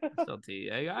 okay. Still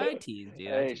tease. I tease, dude.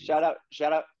 Hey, shout out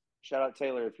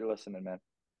Taylor if you're listening, man.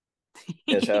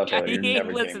 Yeah, shout out Taylor. He You're ain't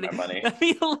never getting listening. my money. That'd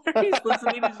be hilarious.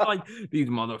 Listening, he's like, these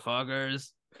motherfuckers.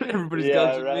 Everybody's Yeah,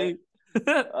 ghosting right.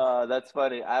 me. That's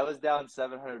funny. I was down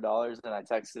 $700 and I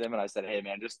texted him and I said, "Hey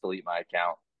man, just delete my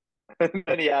account." And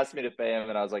then he asked me to pay him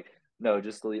and I was like, "No,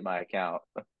 just delete my account.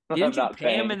 I'm Didn't you not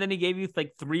pay him paying." and then he gave you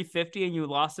like $350 and you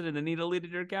lost it and then he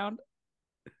deleted your account?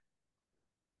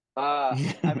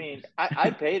 I mean,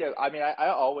 I paid him. I mean, I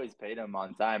always paid him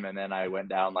on time, and then I went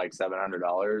down like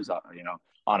 $700,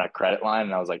 on a credit line,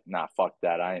 and I was like, "Nah, fuck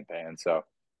that, I ain't paying." So,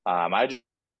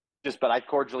 but I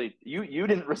cordially, you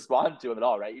didn't respond to him at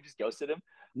all, right? You just ghosted him.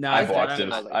 No, I I blocked said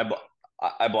him. I was like,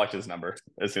 I blocked his number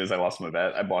as soon as I lost my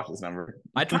bet. I blocked his number.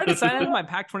 I tried to sign into my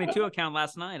Pack 22 account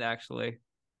last night, actually.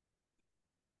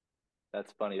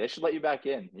 "That's funny. They should let you back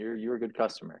in. You're a good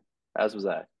customer, as was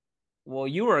I." Well,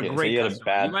 you were a Yeah, so great he had a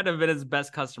customer. You bad. might have been his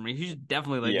best customer. You should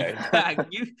definitely let you Yeah. back.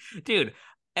 Dude,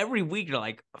 every week you're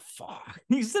like, fuck.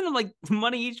 You send him like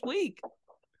money each week.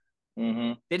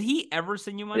 Mm-hmm. Did he ever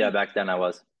send you money? Yeah, back then I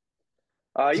was.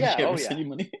 Did Yeah. you Oh ever yeah. send you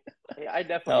money? I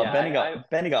definitely. No, Yeah.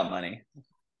 Benny got money.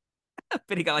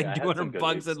 But he got Yeah, like I had some 200 good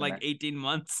bucks weeks in in like there. 18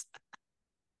 months.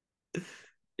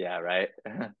 Yeah. Right.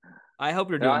 I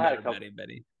hope you're No, I doing had a better, couple.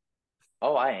 Betty.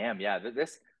 Oh, I am. Yeah.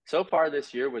 This so far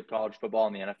this year with college football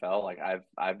and the NFL, like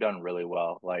I've done really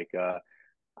well. Like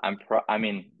I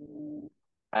mean,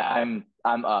 I'm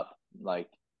up. Like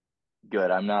good.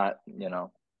 I'm not.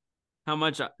 How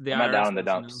much the I'm not down IRS in the wants to know.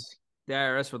 dumps. The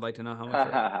IRS would like to know how much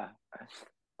you're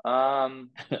up. um,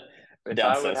 if Dad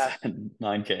I would says have,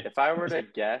 9K. if I were to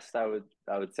guess, I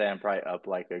would say I'm probably up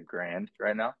like $1,000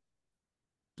 right now.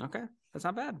 Okay. That's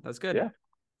not bad. That's good. Yeah.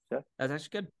 Yeah. That's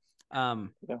actually good.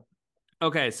 Yeah.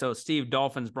 Okay, so Steve,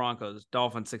 Dolphins, Broncos,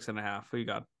 Dolphins 6.5. Who you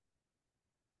got?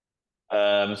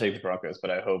 I'm gonna take the Broncos, but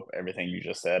I hope everything you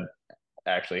just said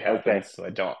actually Okay. happens. So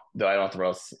I don't have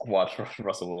to watch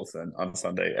Russell Wilson on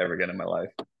Sunday ever again in my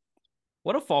life.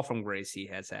 What a fall from grace he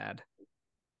has had.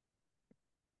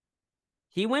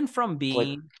 He went from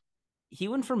being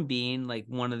like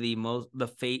one of the most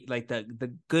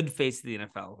the good face of the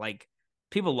NFL. Like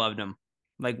people loved him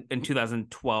like in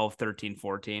 2012, 13,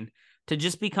 14 to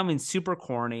just becoming super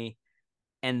corny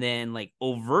and then like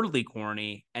overtly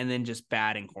corny and then just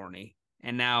bad and corny.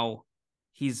 And now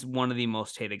he's one of the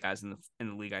most hated guys in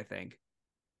the league, I think.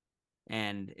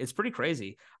 And it's pretty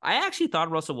crazy. I actually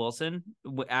thought Russell Wilson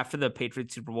after the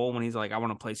Patriots Super Bowl when he's like, I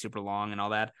want to play super long and all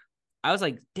that. I was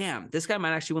like, damn, this guy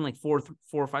might actually win like four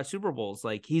or five Super Bowls.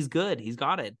 Like he's good, he's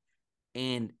got it.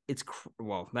 And it's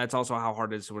that's also how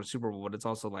hard it is to win a Super Bowl, but it's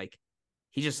also like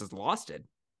he just has lost it.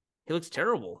 He looks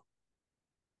terrible.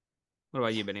 What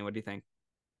about you, Benny? What do you think?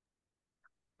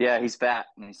 Yeah, he's fat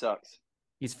and he sucks.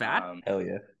 He's fat? Hell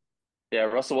yeah. Yeah,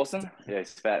 Russell Wilson. Yeah,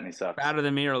 he's fat and he sucks. Fatter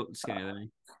than me or skinnier than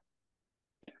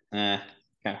me?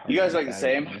 You guys like the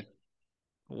same?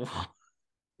 Wow.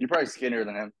 You're probably skinnier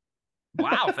than him.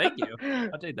 Wow, thank you.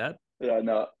 I'll take that. Yeah,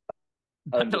 no.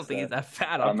 I don't think he's that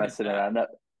fat. I'm messing around.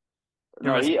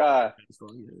 No, he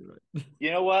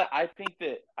you know what? I think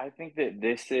that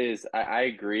this is I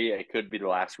agree it could be the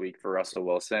last week for Russell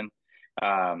Wilson.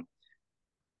 I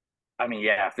mean,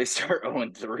 yeah, if they start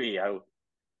 0-3,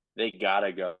 they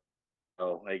gotta go.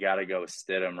 Oh, they gotta go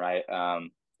Stidham, right?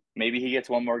 Maybe he gets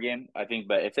one more game, I think,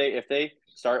 but if they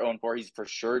start 0-4, he's for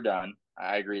sure done.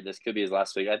 I agree. This could be his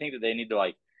last week. I think that they need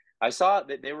to I saw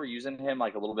that they were using him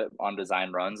like a little bit on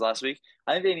design runs last week.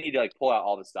 I think they need to like pull out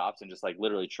all the stops and just like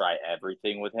literally try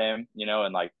everything with him,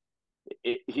 and like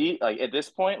he like at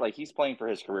this point, like he's playing for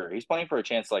his career. He's playing for a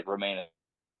chance to like remain a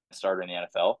starter in the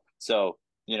NFL. So,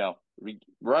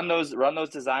 run those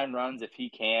design runs if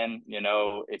he can,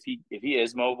 if he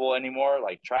is mobile anymore,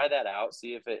 like try that out,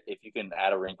 see if you can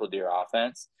add a wrinkle to your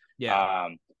offense. Yeah.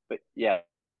 But yeah,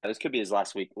 this could be his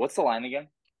last week. What's the line again?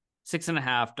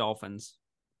 6.5 Dolphins.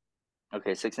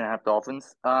 Okay, 6.5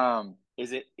 Dolphins.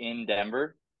 Is it in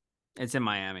Denver? It's in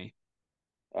Miami.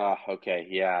 Okay,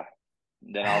 yeah.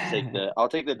 Then I'll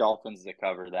take the Dolphins to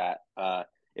cover that.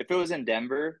 If it was in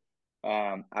Denver,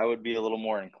 I would be a little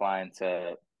more inclined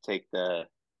to take the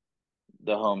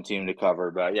home team to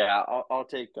cover. But yeah, I'll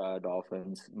take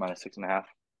Dolphins minus 6.5.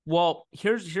 Well,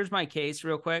 here's my case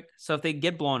real quick. So if they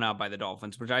get blown out by the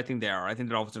Dolphins, which I think they are, I think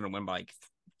the Dolphins are going to win by like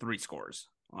 3 scores,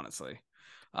 honestly.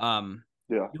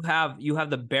 Yeah. You have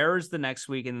the Bears the next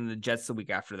week and then the Jets the week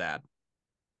after that.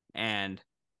 And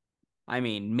I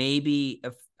mean, maybe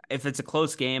if it's a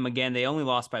close game, again, they only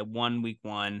lost by 1 week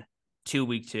 1, 2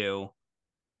 week 2.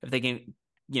 If they can,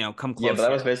 come close. Yeah, but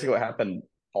that was basically what happened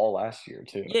all last year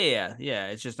too. Yeah.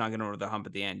 It's just not going over the hump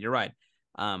at the end. You're right.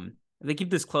 If they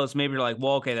keep this close, maybe you're like,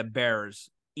 well, okay, the Bears,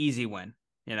 easy win,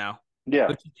 Yeah.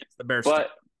 Which the Bears. But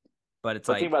But it's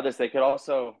think about this. They could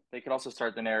also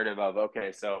start the narrative of,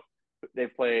 okay, so they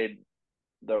played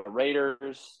the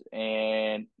Raiders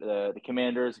and the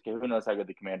Commanders. Okay, who knows how good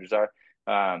the Commanders are?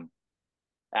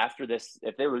 After this,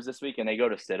 if they lose this week and they go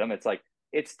to Stidham, it's like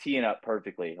it's teeing up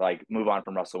perfectly. Like move on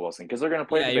from Russell Wilson because they're going to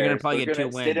play the Bears. You're going to probably get 2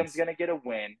 wins. Stidham's going to get a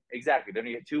win. Exactly, they're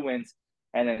going to get 2 wins,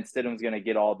 and then Stidham's going to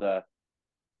get all the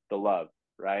love,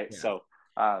 right? Yeah. So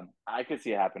I could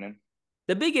see it happening.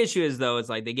 The big issue is though, it's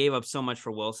like they gave up so much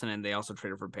for Wilson and they also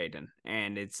traded for Peyton,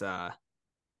 and it's I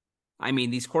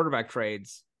mean, these quarterback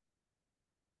trades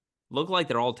look like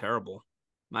they're all terrible.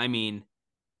 I mean,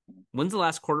 when's the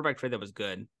last quarterback trade that was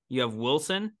good? You have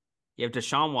Wilson, you have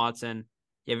Deshaun Watson,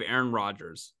 you have Aaron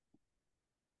Rodgers.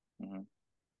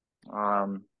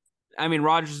 Mm-hmm. I mean,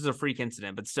 Rodgers is a freak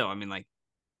incident, but still, I mean, like,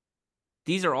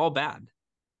 these are all bad.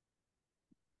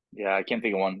 Yeah, I can't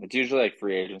think of one. It's usually like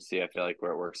free agency, I feel like,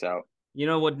 where it works out. You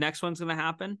know what next one's going to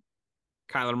happen?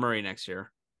 Kyler Murray next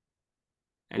year.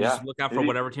 And just look out for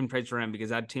whatever team trades for him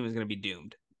because that team is going to be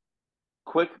doomed.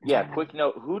 Quick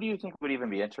note. Who do you think would even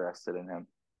be interested in him?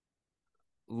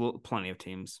 Plenty of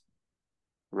teams.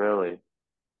 Really?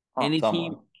 Any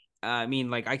team? I mean,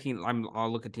 like I'll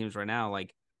look at teams right now,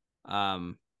 like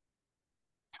the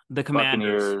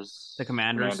Commanders, the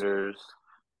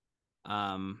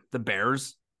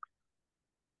Bears,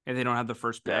 if they don't have the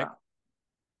first pick.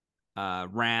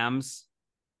 Rams.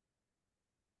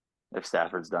 If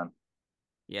Stafford's done.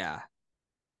 Yeah.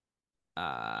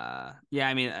 I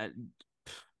mean,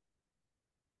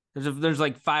 there's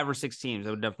like 5 or 6 teams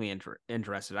that would definitely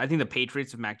interested. I think the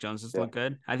Patriots, if Mac Jones has looked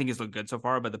good. I think he's looked good so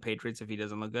far, but the Patriots, if he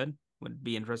doesn't look good, would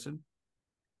be interested.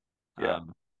 Yeah.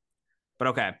 But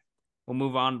okay, we'll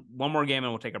move on. One more game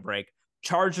and we'll take a break.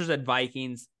 Chargers at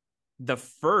Vikings, the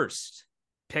first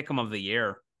pick'em of the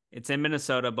year. It's in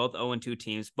Minnesota, both 0-2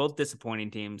 teams, both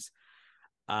disappointing teams.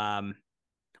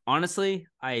 Honestly,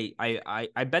 I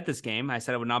bet this game. I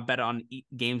said I would not bet on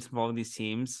games involving these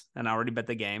teams, and I already bet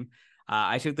the game.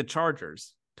 I took the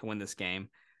Chargers to win this game.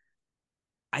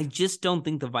 I just don't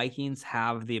think the Vikings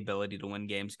have the ability to win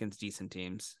games against decent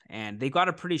teams, and they got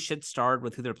a pretty shit start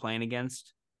with who they're playing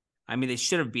against. I mean, they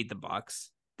should have beat the Bucs.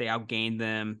 They outgained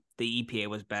them. The EPA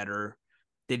was better.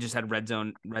 They just had red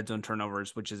zone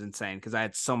turnovers, which is insane because I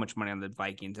had so much money on the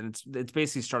Vikings, and it's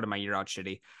basically started my year out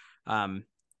shitty.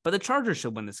 But the Chargers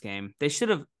should win this game. They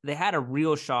had a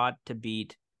real shot to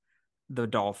beat the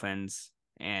Dolphins,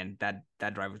 and that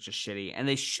drive was just shitty. And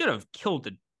they should have killed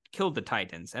the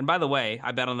Titans. And by the way,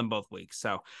 I bet on them both weeks.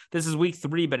 So this is week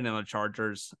 3 betting on the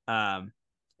Chargers. I'm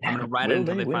gonna ride it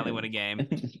until they finally win a game.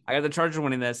 I got the Chargers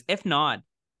winning this. If not,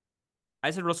 I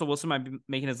said Russell Wilson might be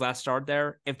making his last start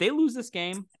there. If they lose this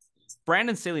game,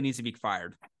 Brandon Staley needs to be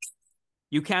fired.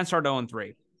 You can't start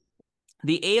 0-3.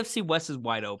 The AFC West is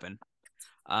wide open.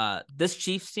 This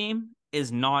Chiefs team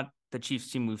is not the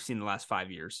Chiefs team we've seen the last 5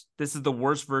 years. This is the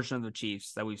worst version of the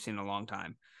Chiefs that we've seen in a long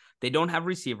time. They don't have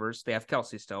receivers. They have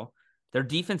Kelsey still. Their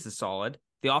defense is solid.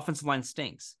 The offensive line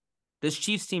stinks. This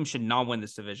Chiefs team should not win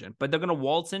this division, but they're going to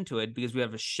waltz into it because we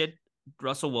have a shit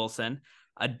Russell Wilson,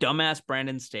 a dumbass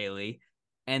Brandon Staley,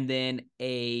 and then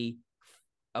a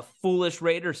foolish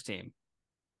Raiders team.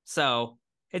 So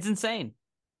it's insane.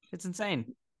 It's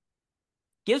insane.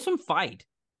 Give some fight.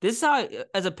 This is how,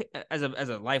 as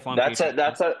a lifelong. That's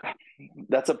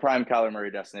a prime Kyler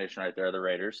Murray destination right there. The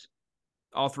Raiders.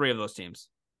 All 3 of those teams.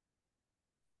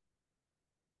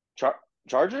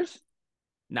 Chargers?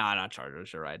 Nah, not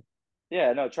Chargers. You're right.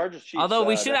 Yeah, no, Chargers. Chiefs, although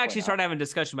we should actually start having a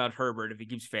discussion about Herbert if he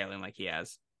keeps failing like he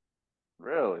has.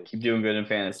 Really? Keep doing good in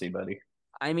fantasy, buddy.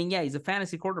 I mean, yeah, he's a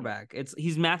fantasy quarterback.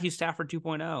 He's Matthew Stafford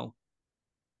 2.0.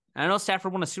 I know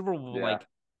Stafford won a Super Bowl. Yeah. Like,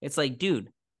 it's like,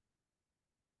 dude,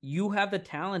 you have the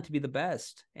talent to be the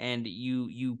best, and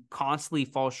you constantly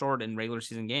fall short in regular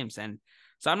season games. And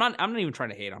so I'm not even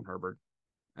trying to hate on Herbert.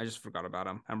 I just forgot about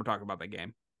him, and we're talking about that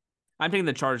game. I'm taking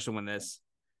the Chargers to win this.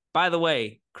 By the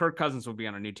way, Kirk Cousins will be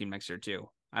on a new team next year too.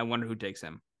 I wonder who takes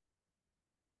him.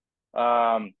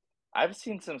 I've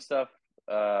seen some stuff.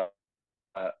 I'll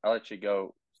let you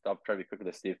go. I'll try to be quick with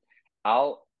this, Steve.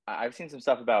 I've seen some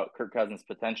stuff about Kirk Cousins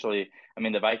potentially. I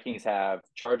mean, the Vikings have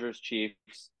Chargers,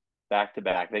 Chiefs back to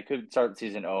back. They could start the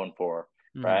season 0-4,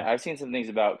 right? I've seen some things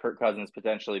about Kirk Cousins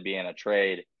potentially being a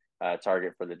trade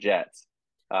target for the Jets.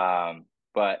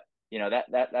 But you know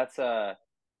that's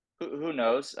who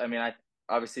knows? I mean,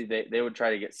 obviously they would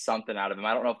try to get something out of him.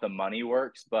 I don't know if the money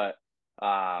works, but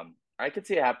I could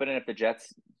see it happening if the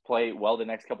Jets play well the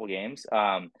next couple games.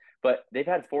 But they've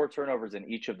had 4 turnovers in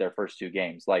each of their first 2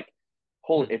 games. Like,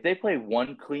 if they play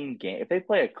one clean game, if they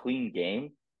play a clean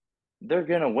game, they're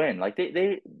gonna win. Like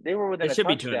they were within a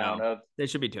touchdown of. They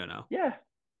should be 2-0. Yeah,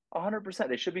 100%.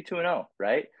 They should be 2-0,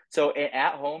 right? So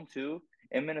at home too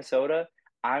in Minnesota,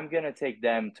 I'm gonna take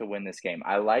them to win this game.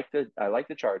 I like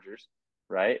the Chargers,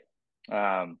 right?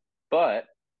 But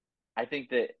I think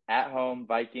that at home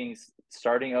Vikings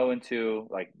starting 0-2,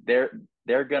 like they're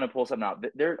gonna pull something out.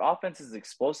 Their offense is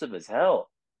explosive as hell.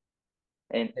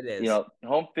 And It is.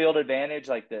 home field advantage,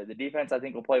 like the defense I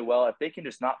think will play well. If they can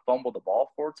just not fumble the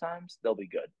ball 4 times, they'll be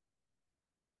good.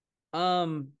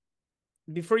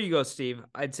 Before you go, Steve,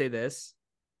 I'd say this.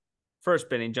 First,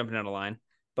 Benny, jumping out of line.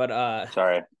 But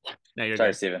sorry. No, you're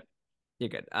sorry, good. Steven. You're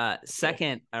good.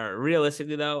 Second,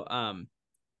 realistically though,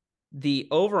 the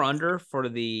over-under for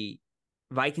the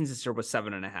Vikings this year was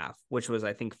 7.5, which was,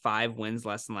 I think, 5 wins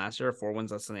less than last year, 4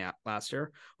 wins less than last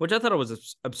year, which I thought it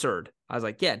was absurd. I was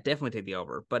like, yeah, definitely take the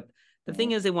over. But the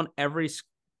thing is, they won every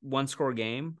one-score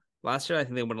game. Last year, I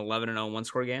think they won 11-0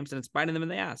 one-score games, and it's biting them in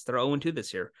the ass. They're 0-2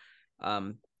 this year.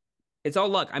 It's all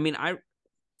luck. I mean,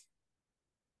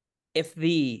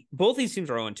 both these teams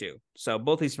are 0-2, so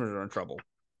both these teams are in trouble.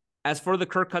 As for the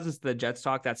Kirk Cousins to the Jets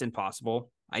talk, that's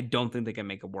impossible. I don't think they can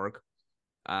make it work.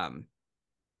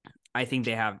 I don't think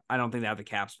they have the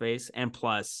cap space. And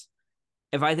plus,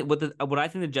 what I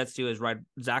think the Jets do is ride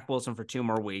Zach Wilson for 2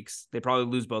 more weeks. They probably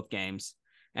lose both games,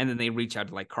 and then they reach out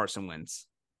to like Carson Wentz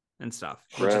and stuff,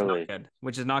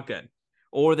 which is not good.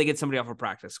 Or they get somebody off a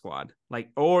practice squad,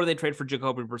 or they trade for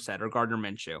Jacoby Brissett or Gardner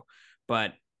Minshew.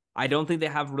 But I don't think they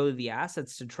have really the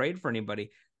assets to trade for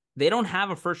anybody. They don't have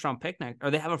a first-round pick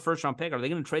or they have a first-round pick. Are they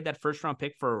going to trade that first-round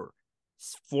pick for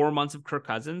 4 months of Kirk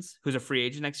Cousins, who's a free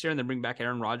agent next year, and then bring back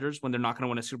Aaron Rodgers when they're not going to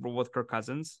win a Super Bowl with Kirk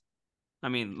Cousins? I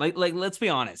mean, let's be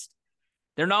honest.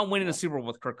 They're not winning a Super Bowl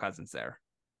with Kirk Cousins there.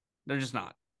 They're just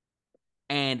not.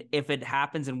 And if it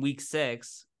happens in week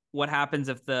 6, what happens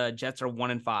if the Jets are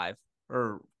 1-5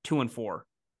 or 2-4?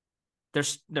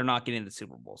 They're not getting the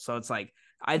Super Bowl. So it's like,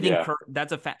 I think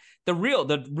that's the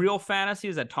real fantasy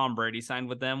is that Tom Brady signed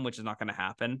with them, which is not going to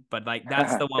happen. But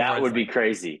that's the one that would be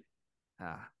crazy.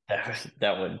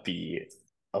 That would be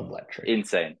electric,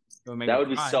 insane. That would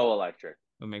be so electric.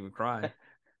 It would make me cry.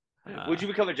 Would you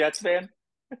become a Jets fan?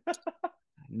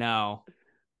 No,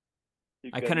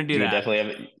 I couldn't do that.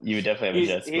 You would definitely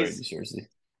have a Jets Brady jersey.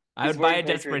 I would buy a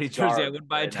Jets Brady jersey. I would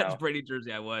buy a Jets Brady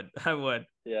jersey. I would.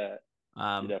 Yeah.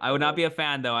 I would not be a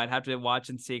fan though. I'd have to watch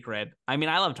in secret. I mean,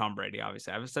 I love Tom Brady.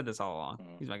 Obviously, I've said this all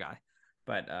along. He's my guy,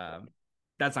 but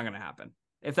that's not going to happen.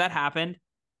 If that happened,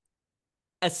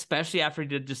 especially after he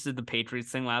did the Patriots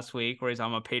thing last week, where he's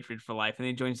I'm a Patriot for life, and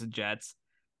then he joins the Jets,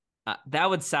 that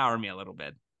would sour me a little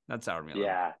bit.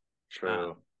 Yeah,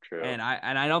 true. And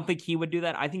I don't think he would do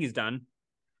that. I think he's done.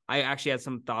 I actually had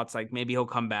some thoughts like maybe he'll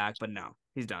come back, but no,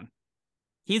 he's done.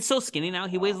 He's so skinny now.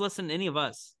 He weighs less than any of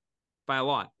us. By a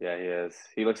lot. Yeah, he is.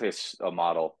 He looks like a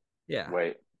model. Yeah.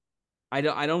 Wait. I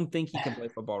don't think he can play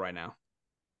football right now.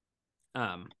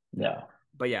 No.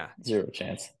 But yeah. 0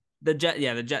 chance. The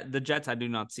Jets I do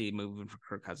not see moving for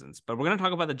Kirk Cousins. But we're gonna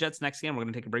talk about the Jets next game. We're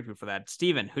gonna take a break before that.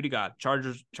 Steven, who do you got?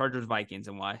 Chargers, Vikings,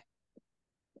 and why?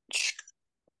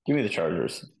 Give me the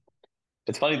Chargers.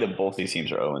 It's funny that both these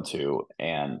teams are 0-2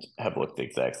 and have looked the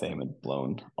exact same and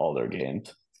blown all their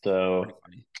games. So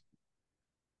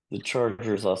the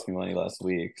Chargers lost me money last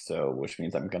week, which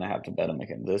means I'm going to have to bet them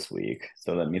again this week.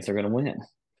 So that means they're going to win.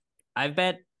 I've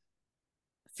bet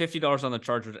 $50 on the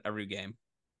Chargers every game.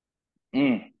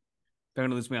 They're going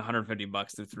to lose me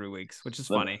 $150 through 3 weeks, which is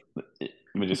funny. Let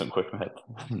me do some quick math.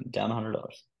 Down $100.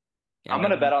 Yeah, I'm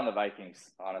going to bet on the Vikings,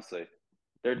 honestly.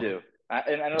 They're due.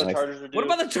 I know the Chargers are due. What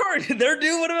about the Chargers? They're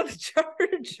due. What about the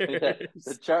Chargers?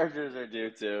 The Chargers are due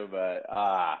too, but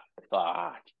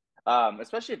fuck.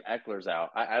 Especially if Eckler's out.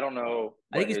 I don't know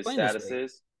what his status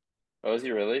is. Oh, is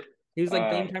he really? He was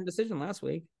game time decision last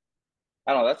week.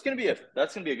 I don't know. That's gonna be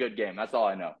a good game. That's all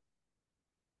I know.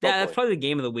 Yeah, that's probably the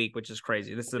game of the week, which is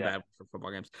crazy. This is a bad week for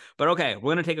football games. But okay,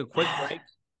 we're gonna take a quick break.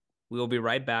 We will be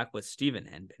right back with Steven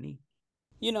and Benny.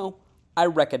 I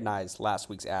recognized last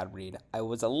week's ad read. I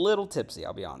was a little tipsy,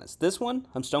 I'll be honest. This one,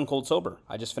 I'm stone cold sober.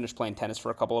 I just finished playing tennis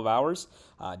for a couple of hours.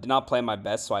 Did not play my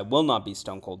best, so I will not be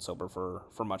stone cold sober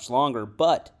for much longer.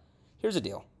 But here's the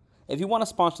deal. If you want to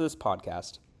sponsor this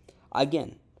podcast,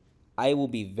 again, I will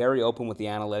be very open with the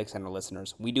analytics and our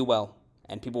listeners. We do well,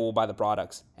 and people will buy the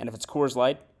products. And if it's Coors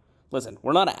Light, listen,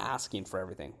 we're not asking for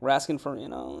everything. We're asking for,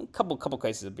 a couple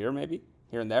cases of beer maybe,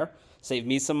 here and there. Save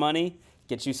me some money.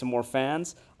 Get you some more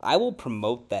fans. I will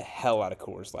promote the hell out of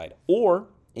Coors Light or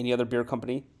any other beer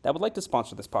company that would like to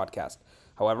sponsor this podcast.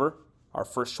 However, our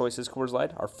first choice is Coors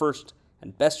Light. Our first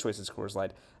and best choice is Coors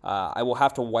Light. I will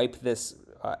have to wipe this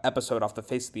episode off the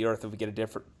face of the earth if we get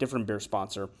a different beer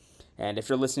sponsor. And if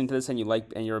you're listening to this and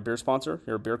you're a beer sponsor,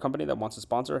 you're a beer company that wants to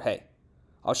sponsor, hey,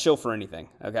 I'll show for anything,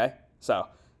 okay? So,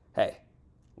 hey,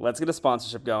 let's get a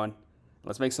sponsorship going.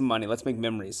 Let's make some money. Let's make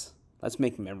memories.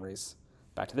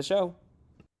 Back to the show.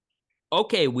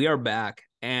 Okay, we are back.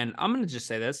 And I'm going to just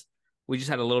say this. We just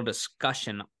had a little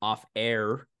discussion off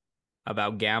air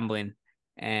about gambling.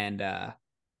 And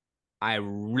I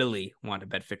really want to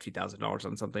bet $50,000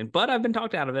 on something. But I've been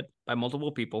talked out of it by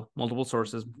multiple people, multiple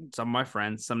sources, some of my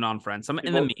friends, some non-friends, some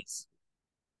enemies.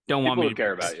 Don't want me to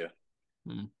care about you.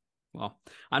 Well,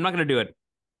 I'm not going to do it.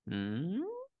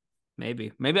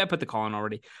 Maybe I put the call in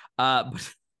already.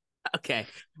 But okay,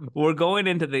 we're going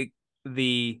into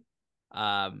the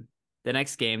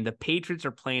next game. The Patriots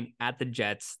are playing at the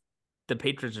Jets. The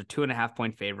Patriots are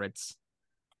 2.5-point favorites.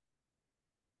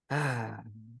 I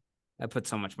put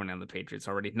so much money on the Patriots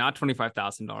already. Not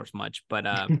 $25,000 much, but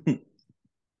I'm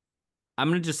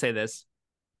going to just say this.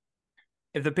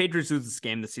 If the Patriots lose this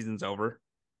game, the season's over.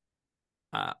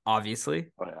 Obviously.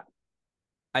 Oh, yeah.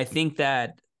 I think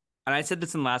that, and I said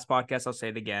this in the last podcast, I'll say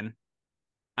it again.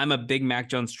 I'm a big Mac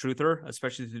Jones truther,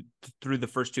 especially through the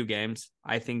first two games.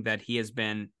 I think that he has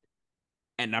been,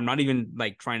 and I'm not even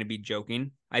like trying to be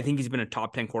joking, I think he's been a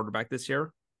top 10 quarterback this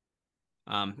year.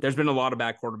 There's been a lot of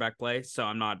bad quarterback play, so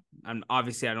I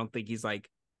don't think he's like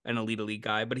an elite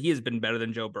guy, but he has been better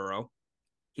than Joe Burrow.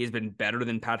 He's been better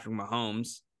than Patrick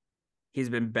Mahomes. He's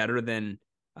been better than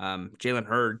Jalen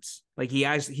Hurts. Like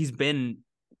he's been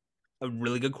a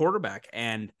really good quarterback.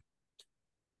 And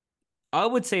all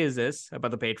I would say is this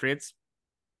about the Patriots,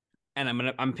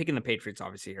 and I'm picking the Patriots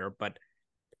obviously here, but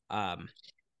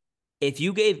if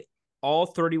you gave all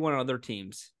 31 other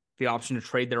teams the option to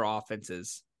trade their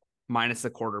offenses minus the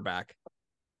quarterback,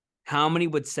 how many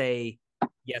would say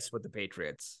yes with the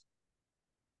Patriots?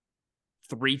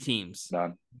 3 teams.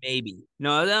 None. Maybe.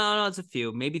 No, it's a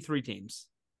few. Maybe 3 teams.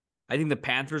 I think the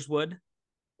Panthers would,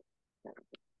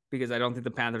 because I don't think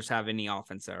the Panthers have any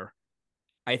offense there.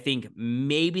 I think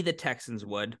maybe the Texans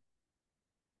would.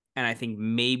 And I think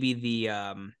maybe the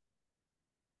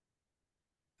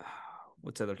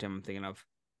what's the other team I'm thinking of?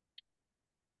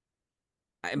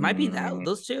 It might be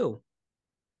those two.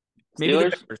 Maybe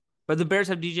Steelers? the Bears. But the Bears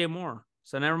have DJ Moore.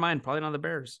 So never mind, probably not the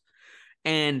Bears.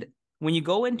 And when you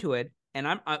go into it, and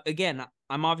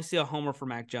I'm obviously a homer for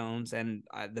Mac Jones and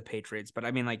the Patriots, but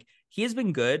I mean, like, he has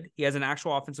been good. He has an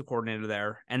actual offensive coordinator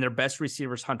there, and their best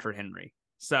receiver is Hunter Henry.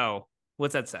 So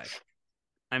what's that say?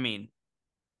 I mean,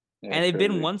 yeah, and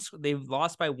they've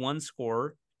lost by 1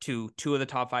 score to 2 of the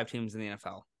top 5 teams in the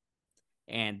NFL,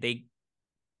 and they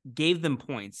gave them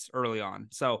points early on.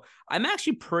 So I'm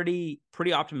actually pretty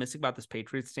optimistic about this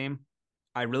Patriots team.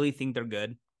 I really think they're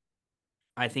good.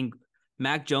 I think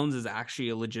Mac Jones is actually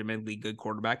a legitimately good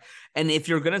quarterback. And if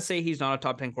you're going to say he's not a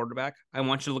top 10 quarterback, I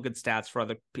want you to look at stats for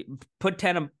other people. Put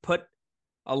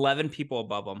 11 people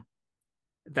above him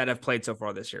that have played so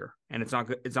far this year. And it's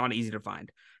not easy to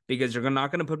find, because you're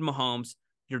not going to put Mahomes.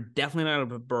 You're definitely not going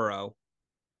to put Burrow.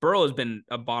 Burrow has been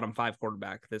a bottom 5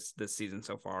 quarterback this season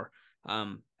so far.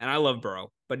 And I love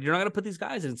Burrow, but you're not going to put these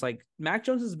guys. And it's like, Mac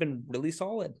Jones has been really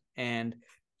solid, and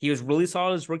he was really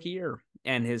solid his rookie year.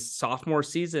 And his sophomore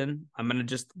season, I'm going to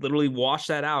just literally wash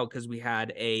that out, because we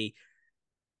had a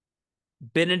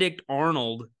Benedict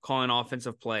Arnold calling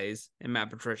offensive plays and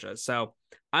Matt Patricia. So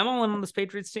I'm all in on this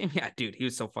Patriots team. Yeah, dude, he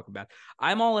was so fucking bad.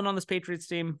 I'm all in on this Patriots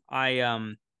team. I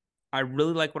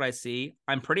really like what I see.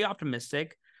 I'm pretty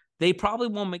optimistic. They probably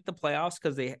won't make the playoffs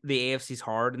because the AFC's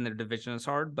hard and their division is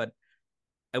hard, but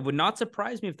it would not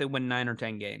surprise me if they win 9 or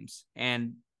 10 games.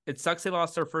 And it sucks they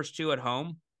lost their first 2 at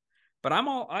home, but I'm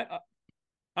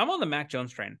on the Mac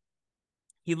Jones train.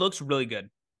 He looks really good.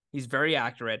 He's very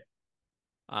accurate.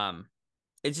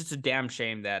 It's just a damn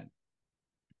shame that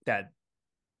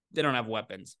they don't have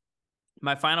weapons.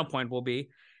 My final point will be,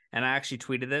 and I actually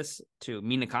tweeted this to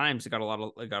Mina Kimes. It got a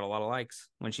lot of likes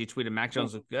when she tweeted Mac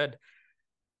Jones looked good.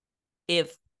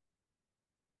 If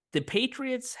the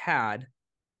Patriots had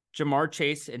Jamar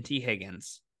Chase and T.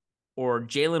 Higgins, or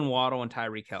Jalen Waddle and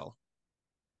Tyreek Hill,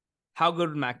 how good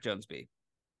would Mac Jones be?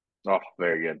 Oh,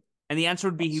 very good. And the answer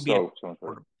would be he'd be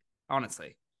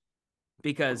honestly,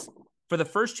 because for the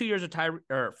first 2 years of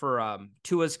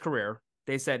Tua's career,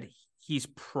 they said he's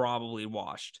probably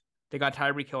washed. They got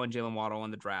Tyreek Hill and Jalen Waddle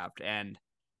in the draft, and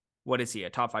what is he? A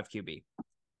top 5 QB.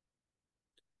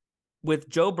 With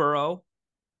Joe Burrow,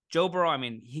 I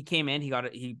mean, he came in,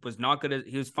 he was not good.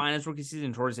 He was fine as rookie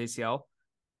season, towards ACL.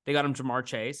 They got him Jamar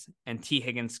Chase, and T.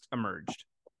 Higgins emerged.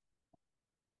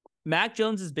 Mac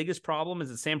Jones' biggest problem is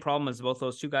the same problem as both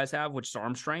those 2 guys have, which is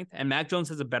arm strength. And Mac Jones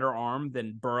has a better arm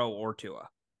than Burrow or Tua.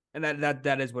 And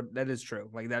that is true.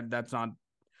 Like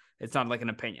it's not like an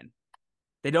opinion.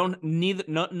 None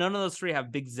of those three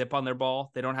have big zip on their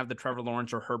ball. They don't have the Trevor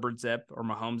Lawrence or Herbert zip or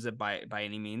Mahomes zip by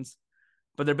any means.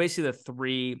 But they're basically the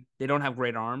three. They don't have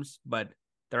great arms, but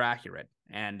they're accurate.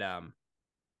 And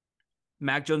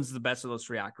Mac Jones is the best of those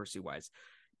three accuracy-wise.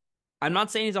 I'm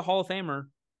not saying he's a Hall of Famer.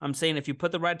 I'm saying if you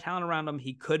put the right talent around him,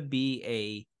 he could be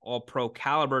a all-pro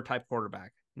caliber type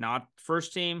quarterback. Not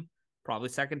first team, probably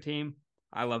second team.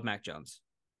 I love Mac Jones.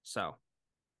 So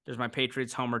there's my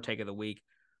Patriots homer take of the week.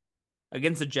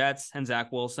 Against the Jets and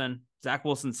Zach Wilson. Zach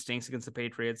Wilson stinks against the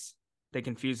Patriots. They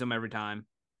confuse him every time.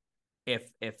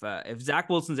 If Zach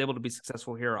Wilson's able to be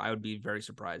successful here, I would be very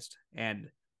surprised. And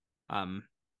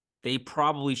they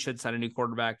probably should sign a new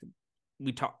quarterback.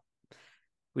 We talked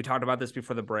about this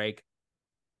before the break.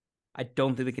 I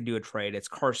don't think they could do a trade. It's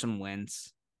Carson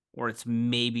Wentz, or it's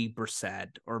maybe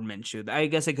Brissett or Minshew. I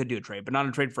guess they could do a trade, but not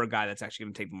a trade for a guy that's actually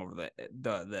going to take them over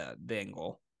the end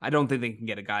goal. I don't think they can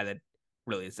get a guy that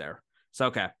really is there. So,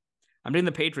 okay. I'm doing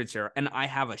the Patriots here, and I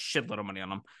have a shitload of money on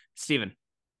them. Steven.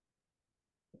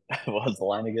 What was the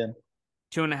line again?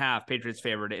 2.5 Patriots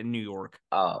favored in New York.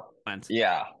 Oh,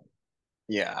 yeah.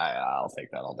 Yeah, I'll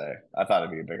take that all day. I thought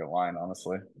it'd be a bigger line,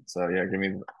 honestly. So, yeah, give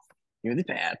me the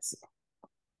Pats.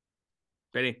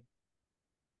 Ready?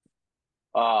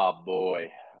 Oh,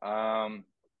 boy.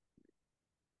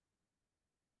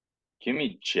 Give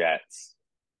me Jets.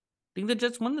 I think the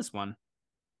Jets won this one.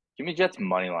 Give me Jets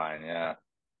money line, yeah.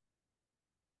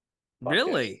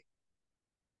 Really?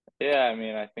 Yeah, I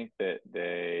mean, I think that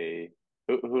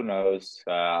who knows?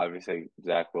 Obviously,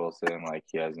 Zach Wilson, like,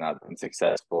 he has not been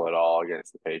successful at all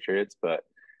against the Patriots, but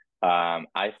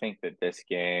I think that this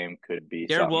game could be.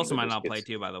 Jared Wilson might not play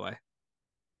too, by the way.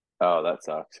 Oh, that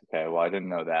sucks. Okay, well, I didn't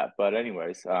know that, but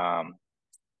anyways,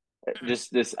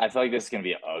 just this, I feel like this is gonna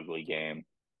be an ugly game,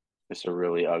 just a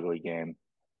really ugly game.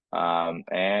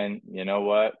 And you know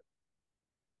what?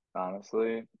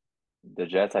 Honestly, the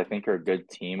Jets, I think, are a good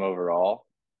team overall.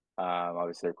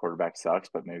 Obviously their quarterback sucks,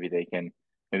 but maybe they can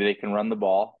run the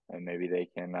ball, and maybe they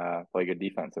can play good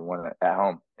defense and win it at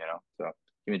home, So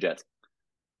give me Jets.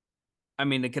 I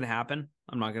mean, it can happen.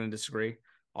 I'm not going to disagree.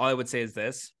 All I would say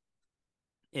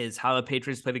is how the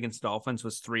Patriots played against Dolphins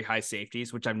was 3 high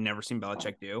safeties, which I've never seen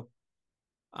Belichick do.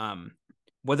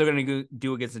 What they're going to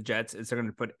do against the Jets is they're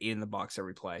going to put 8 in the box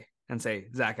every play and say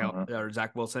Zach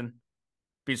Wilson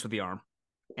beats with the arm,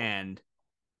 and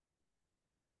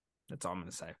that's all I'm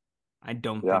going to say. I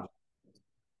don't think. And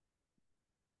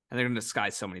they're going to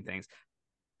disguise so many things.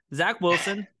 Zach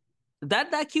Wilson,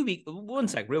 that QB. One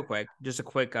sec, real quick, just a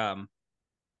quick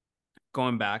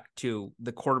going back to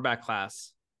the quarterback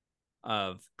class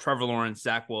of Trevor Lawrence,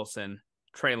 Zach Wilson,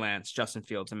 Trey Lance, Justin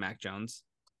Fields, and Mac Jones.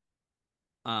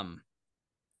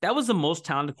 That was the most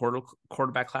talented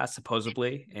quarterback class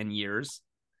supposedly in years,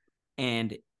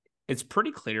 and it's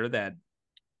pretty clear that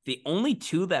the only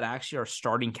 2 that actually are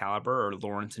starting caliber are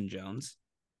Lawrence and Jones,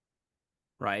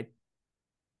 right?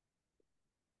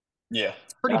 Yeah,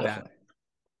 it's pretty bad.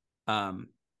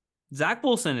 Zach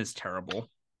Wilson is terrible.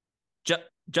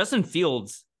 Justin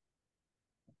Fields.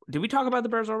 Did we talk about the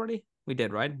Bears already? We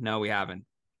did, right? No, we haven't.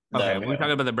 Okay, when we talk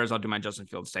about the Bears, I'll do my Justin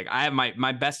Fields take. I have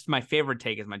my favorite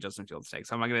take is my Justin Fields take,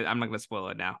 so I'm not gonna spoil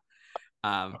it now.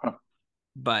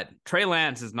 But Trey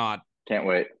Lance is not. Can't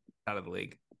wait. Out of the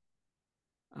league.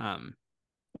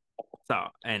 So,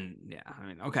 and yeah, I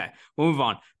mean, okay, we'll move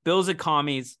on. Bills at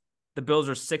Commies. The Bills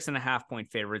are 6.5 point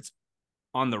favorites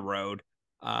on the road.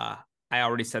 I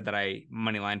already said that I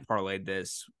moneyline parlayed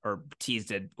this or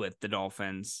teased it with the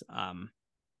Dolphins.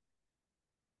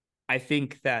 I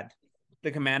think that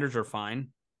the Commanders are fine.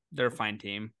 They're a fine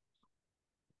team.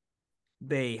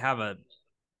 They have a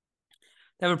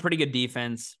pretty good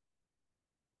defense.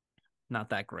 Not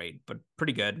that great, but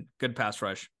pretty good. Good pass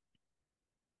rush.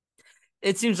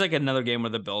 It seems like another game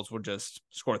where the Bills will just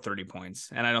score 30 points,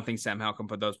 and I don't think Sam Howell can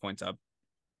put those points up.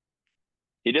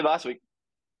 He did last week.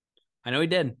 I know he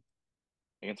did.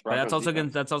 But that's also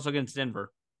against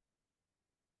Denver.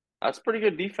 That's pretty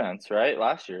good defense, right?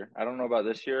 Last year. I don't know about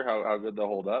this year, how good they'll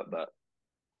hold up, but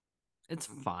it's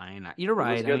fine. You're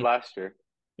right. It was good last year.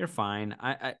 You're fine.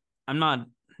 I'm not.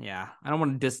 Yeah, I don't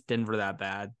want to diss Denver that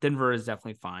bad. Denver is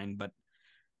definitely fine, but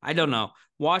I don't know.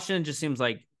 Washington just seems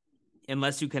like,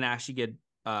 unless you can actually get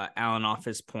Allen off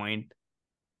his point,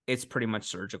 it's pretty much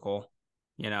surgical.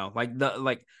 Like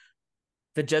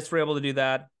the Jets were able to do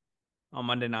that on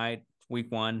Monday night,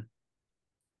 week 1.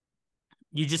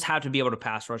 You just have to be able to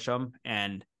pass rush them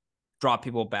and drop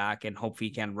people back and hope he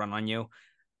can run on you.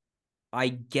 I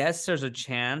guess there's a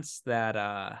chance that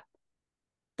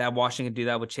Washington can do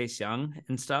that with Chase Young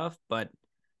and stuff, but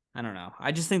I don't know.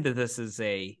 I just think that this is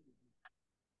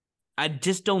I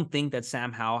just don't think that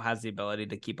Sam Howell has the ability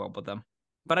to keep up with them.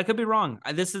 But I could be wrong.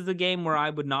 This is the game where I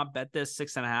would not bet this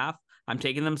 6.5. I'm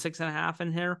taking them 6.5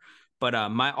 in here, but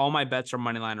all my bets are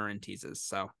money line or in teases.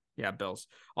 So yeah, Bills.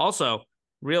 Also,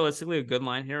 realistically, a good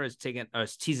line here is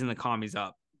teasing the commies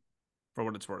up for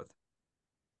what it's worth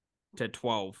to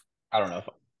 12. I don't know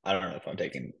if I'm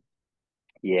taking.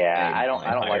 Yeah, I don't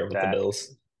like with that. The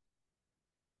Bills.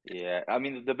 Yeah, I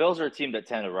mean the Bills are a team that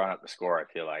tend to run up the score. I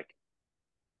feel like.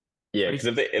 Yeah, because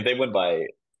if they win by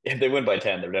 10,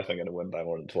 they're definitely going to win by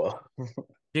more than 12.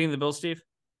 Taking the Bills, Steve?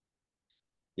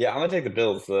 Yeah, I'm gonna take the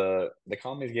Bills. The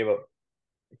commies gave up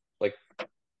like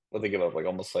what they give up, like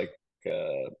almost like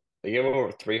they gave up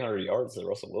over 300 yards to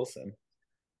Russell Wilson. What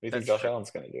do you think Josh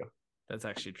Allen's gonna do? That's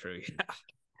actually true. Yeah.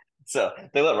 So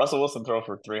they let Russell Wilson throw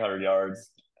for 300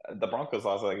 yards. The Broncos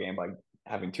lost that game by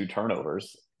having 2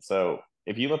 turnovers. So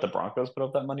if you let the Broncos put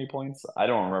up that many points, I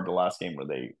don't remember the last game where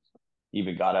they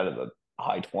even got out of the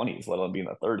high 20s, let alone be in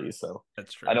the 30s. So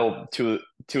that's true. I know two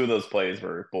of those plays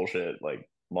were bullshit, like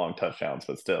long touchdowns,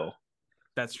 but still.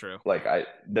 That's true. Like I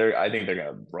think they're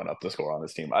gonna run up the score on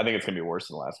this team. I think it's gonna be worse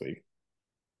than last week.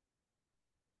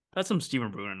 That's some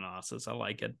Steven Bruin analysis. I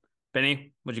like it.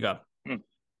 Benny, what you got?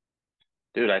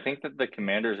 Dude, I think that the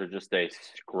Commanders are just a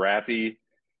scrappy,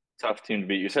 tough team to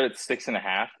beat. You said it's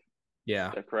 6.5. Yeah.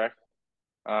 Is that correct?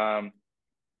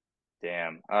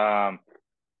 Damn.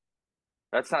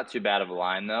 That's not too bad of a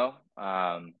line though.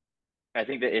 I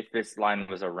think that if this line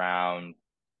was around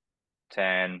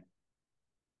 10,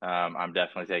 I'm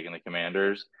definitely taking the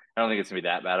Commanders. I don't think it's gonna be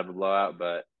that bad of a blowout,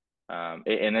 but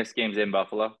and this game's in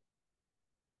Buffalo.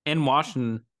 In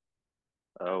Washington.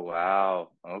 Oh wow.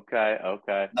 Okay.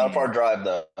 Not a far drive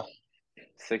though.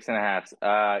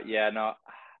 6.5. Yeah, no,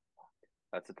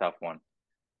 that's a tough one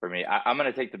for me. I'm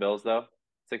gonna take the Bills though.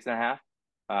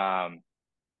 6.5.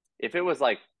 If it was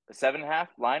like a 7.5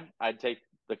 line, I'd take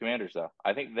the Commanders though.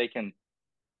 I think they can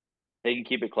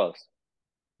keep it close.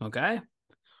 Okay.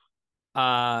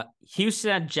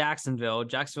 Houston at Jacksonville.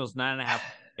 Jacksonville's 9.5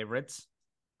 favorites.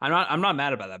 I'm not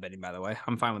mad about that betting, by the way.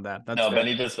 I'm fine with that. That's fair.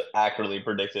 Benny just accurately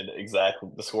predicted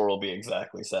exactly the score will be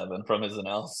exactly 7 from his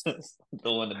analysis.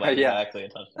 They'll win it by exactly a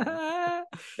touchdown.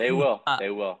 They will.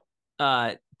 They will.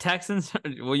 Texans.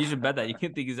 Well, you should bet that. You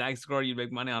get the exact score, you'd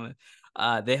make money on it.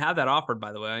 They have that offered,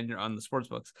 by the way, on the sports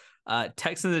books.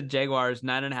 Texans and Jaguars,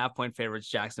 9.5 favorites.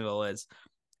 Jacksonville is.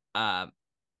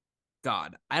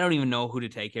 God, I don't even know who to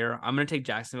take here. I'm going to take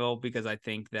Jacksonville because I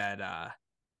think that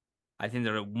I think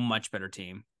they're a much better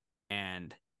team.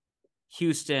 And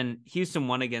Houston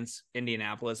won against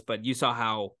Indianapolis, but you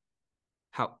saw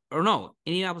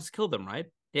Indianapolis killed them, right?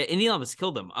 Yeah, Indianapolis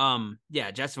killed them.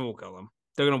 Yeah, Jacksonville will kill them.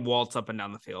 They're going to waltz up and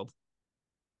down the field.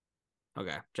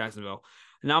 Okay, Jacksonville.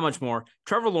 Not much more.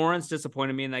 Trevor Lawrence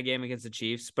disappointed me in that game against the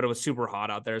Chiefs, but it was super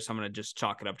hot out there, so I'm going to just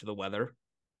chalk it up to the weather.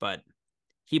 But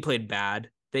he played bad.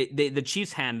 The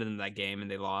Chiefs handed them that game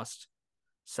and they lost.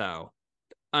 So,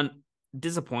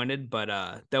 disappointed,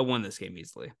 but they'll win this game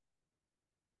easily.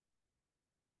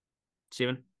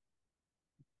 Steven?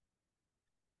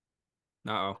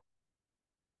 Uh-oh.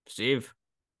 Steve?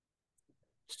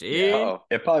 Yeah,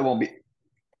 it probably won't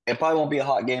be a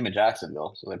hot game in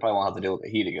Jacksonville, so they probably won't have to deal with the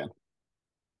heat again.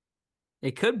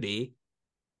 It could be.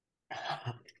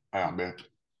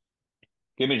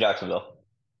 Give me Jacksonville.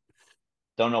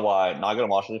 Don't know why. Not gonna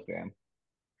watch this game.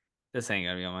 This ain't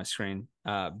gonna be on my screen.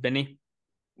 Benny?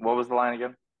 What was the line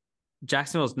again?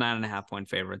 Jacksonville's 9.5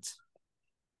 favorites.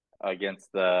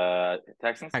 Against the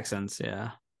Texans? Texans,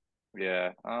 yeah.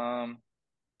 Yeah.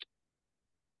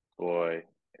 Boy.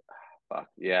 Fuck.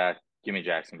 Yeah. Give me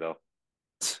Jacksonville.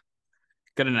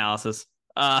 Good analysis.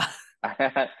 I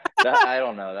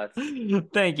don't know. That's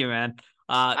Thank you, man.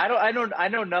 I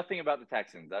know nothing about the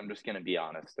Texans. I'm just gonna be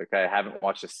honest. Okay. I haven't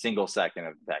watched a single second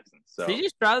of the Texans. So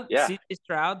CJ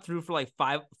Stroud threw for like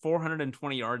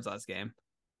 420 yards last game.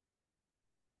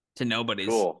 To nobody's.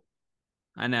 Cool.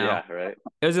 I know. Yeah, right.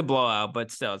 It was a blowout,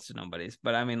 but still it's to nobody's.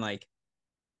 But I mean, like,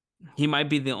 he might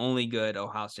be the only good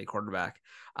Ohio State quarterback.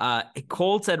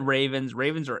 Colts at Ravens.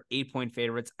 Ravens are 8-point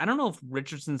favorites. I don't know if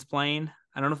Richardson's playing.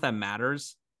 I don't know if that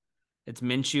matters. It's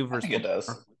Minshew versus. I think it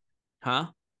does. Huh?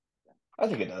 I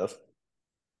think it does.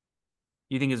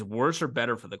 You think it's worse or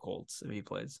better for the Colts if he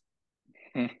plays?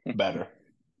 Better.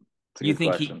 You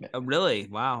think question. He really?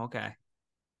 Wow. Okay.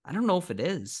 I don't know if it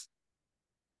is.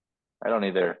 I don't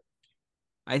either.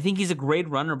 I think he's a great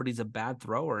runner, but he's a bad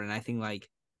thrower. And I think like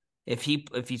if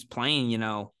he's playing,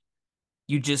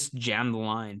 you just jam the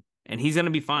line and he's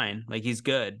gonna be fine. Like he's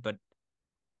good, but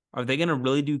are they gonna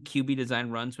really do QB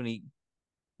design runs when he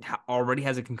already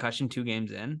has a concussion 2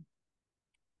 games in?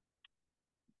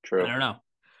 True. I don't know.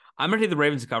 I'm going to take the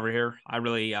Ravens to cover here. I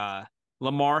really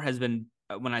Lamar has been,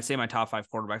 when I say my top 5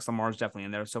 quarterbacks, Lamar's definitely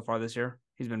in there so far this year.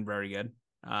 He's been very good.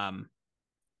 The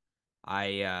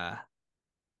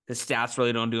stats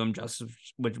really don't do him justice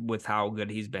with how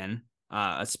good he's been,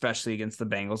 especially against the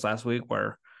Bengals last week,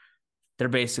 where they're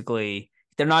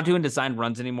not doing designed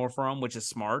runs anymore for him, which is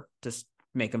smart to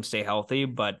make him stay healthy,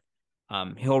 but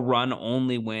he'll run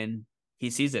only when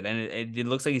he sees it. And it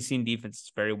looks like he's seen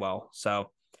defenses very well. So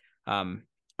I'm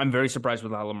very surprised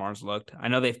with how Lamar's looked. I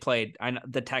know they've played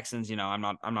the Texans, I'm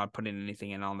not putting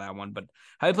anything in on that one, but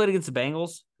how he played against the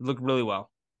Bengals, it looked really well.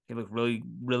 He looked really,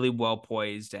 really well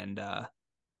poised, and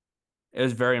it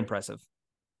was very impressive.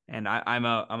 And I'm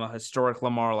a historic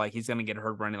Lamar, like he's gonna get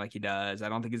hurt running like he does. I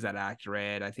don't think he's that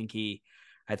accurate. I think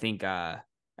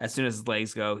as soon as his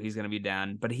legs go, he's gonna be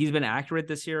down. But he's been accurate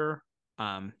this year.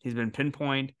 He's been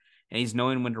pinpoint, and he's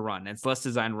knowing when to run. It's less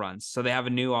designed runs. So they have a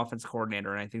new offense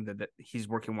coordinator, and I think that he's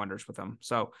working wonders with them.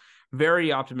 So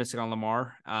very optimistic on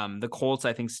Lamar. The Colts,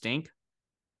 I think, stink.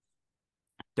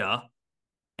 Duh.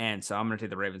 And so I'm gonna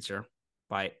take the Ravens here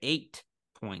by 8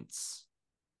 points.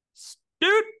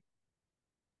 Dude.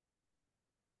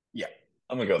 Yeah,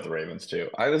 I'm gonna go with the Ravens too.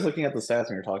 I was looking at the stats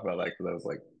when you were talking about that because I was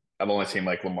like, I've only seen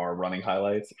like Lamar running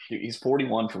highlights. He's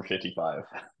 41 for 55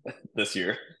 this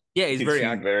year. Yeah, he's very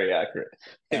accurate. Very accurate.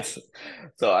 Yeah.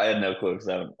 So I had no clue because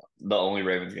the only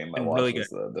Ravens game I watched was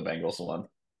the Bengals one.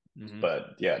 Mm-hmm.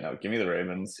 But yeah, no, give me the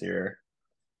Ravens here.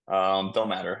 Don't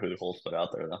matter who the Colts put out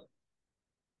there though.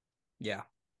 Yeah,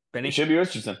 Benny? It should be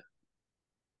Richardson.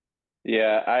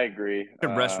 Yeah, I agree.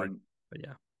 But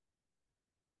yeah.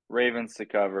 Ravens to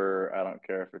cover. I don't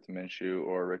care if it's Minshew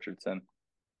or Richardson.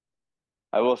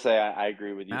 I will say I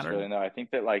agree with you, Sterling, though. I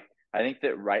think that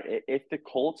if the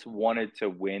Colts wanted to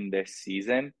win this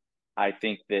season, I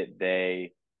think that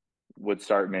they would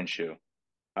start Minshew.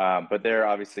 But they're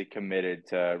obviously committed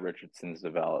to Richardson's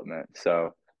development.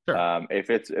 So sure. If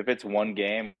it's one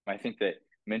game, I think that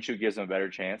Minshew gives them a better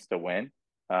chance to win.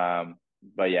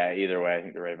 But yeah, either way, I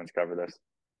think the Ravens cover this.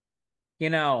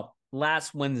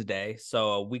 Last Wednesday,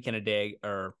 so a week and a day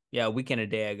ago,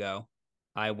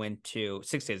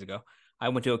 6 days ago, I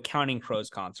went to a Counting Crows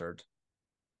concert.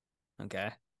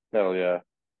 Okay. Hell yeah.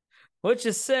 What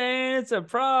you saying? It's a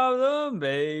problem,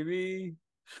 baby.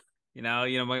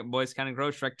 My boys Counting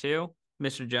Crows, Shrek 2,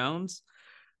 Mr. Jones.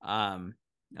 Let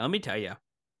me tell you,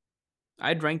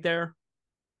 I drank there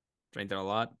a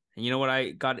lot. And you know what I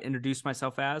got introduced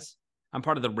myself as? I'm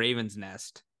part of the Ravens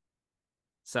nest.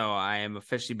 So I am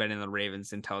officially betting the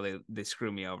Ravens until they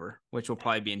screw me over, which will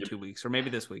probably be in 2 weeks or maybe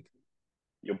this week.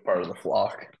 You're part of the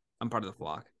flock. I'm part of the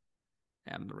flock.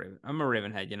 Yeah, I'm a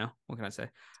Raven head, What can I say?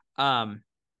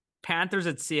 Panthers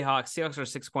at Seahawks. Seahawks are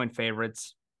 6-point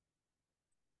favorites.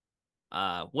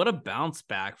 What a bounce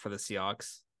back for the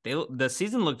Seahawks. The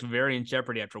season looked very in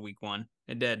jeopardy after week 1.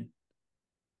 It did.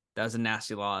 That was a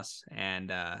nasty loss.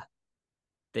 And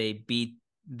they beat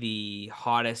the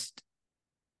hottest,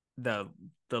 the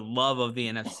love of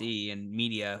the NFC and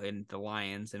media and the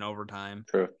Lions in overtime.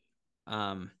 True.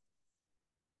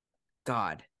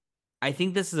 God, I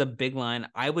think this is a big line.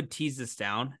 I would tease this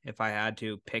down if I had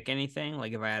to pick anything,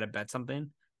 like if I had to bet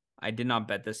something. I did not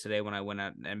bet this today when I went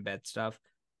out and bet stuff.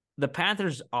 The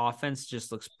Panthers offense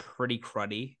just looks pretty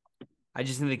cruddy. I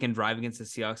just think they can drive against the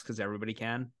Seahawks because everybody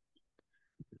can.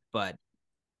 And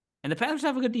the Panthers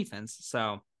have a good defense.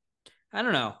 So I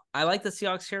don't know. I like the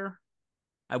Seahawks here.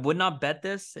 I would not bet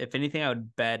this. If anything,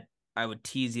 I would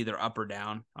tease either up or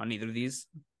down on either of these.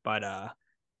 But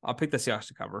I'll pick the Seahawks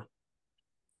to cover.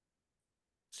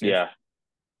 Steve? Yeah.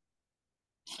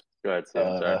 Go ahead, Steve.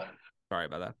 Sorry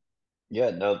about that. Yeah,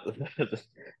 no,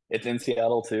 it's in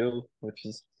Seattle too, which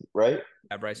is right.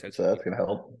 Yeah, Bryce. So that's gonna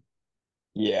help.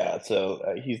 Yeah, so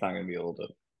he's not gonna be able to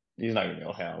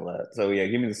handle that. So yeah,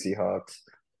 give me the Seahawks.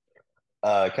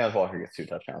 Kenneth Walker gets 2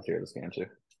 touchdowns here this game too.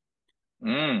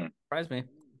 Surprise me.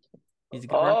 He's a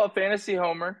good fantasy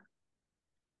homer.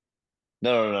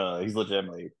 No. He's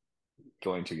legitimately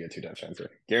going to get 2 touchdowns here.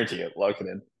 Guarantee it. Lock it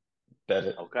in. Bet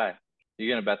it. Okay. You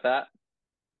gonna bet that?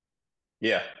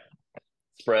 Yeah.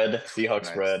 Spread, Seahawks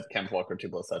spread, Kenneth Walker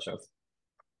 2+ touchdowns.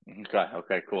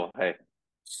 Okay, cool. Hey.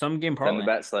 Some game parlay.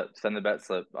 Send the bet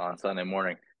slip on Sunday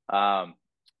morning. I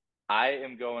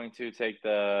am going to take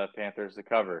the Panthers to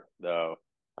cover, though.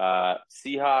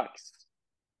 Seahawks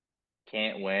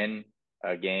can't win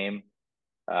a game.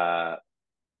 I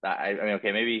mean,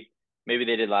 okay, maybe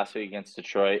they did last week against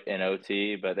Detroit in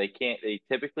OT, but they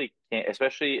typically can't,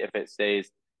 especially if it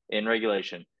stays in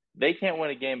regulation. They can't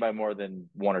win a game by more than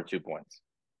 1 or 2 points.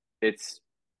 It's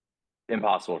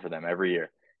impossible for them every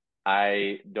year.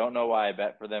 I don't know why I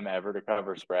bet for them ever to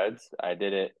cover spreads. I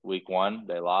did it week 1.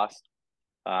 They lost.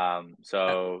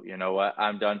 So you know what?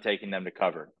 I'm done taking them to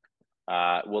cover.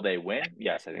 Will they win?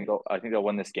 Yes, I think they'll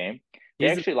win this game. They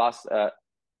actually lost.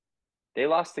 They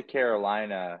lost to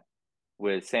Carolina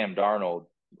with Sam Darnold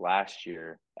last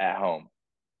year at home.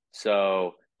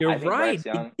 So You're I think right,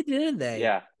 Bryce Young, didn't they?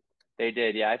 Yeah, they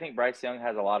did. Yeah, I think Bryce Young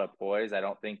has a lot of poise. I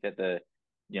don't think that the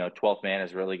 12th man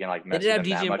is really gonna mess with him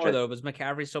DJ that much. Moore though. Was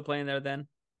McCaffrey still playing there then?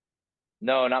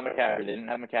 No, not McCaffrey. They didn't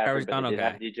have McCaffrey, but they did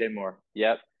have DJ Moore.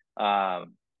 Yep.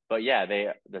 But yeah,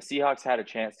 the Seahawks had a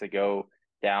chance to go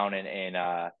down and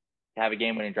have a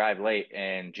game-winning drive late,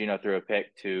 and Geno threw a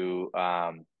pick to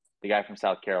the guy from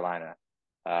South Carolina.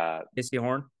 J.C.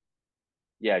 Horn?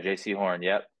 Yeah, J.C. Horn,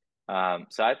 yep.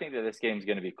 So I think that this game's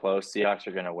going to be close. Seahawks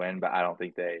are going to win, but I don't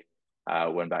think they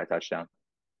win by a touchdown.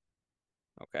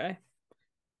 Okay.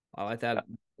 I like that. I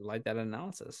like that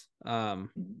analysis.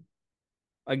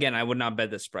 Again, I would not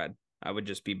bet the spread. I would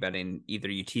just be betting either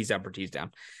you tease up or tease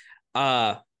down.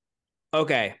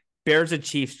 Okay. Bears and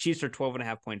Chiefs. Chiefs are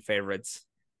 12.5-point favorites.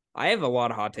 I have a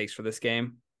lot of hot takes for this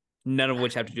game, none of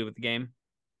which have to do with the game.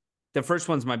 The first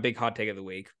one's my big hot take of the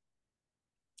week.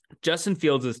 Justin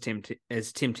Fields is Tim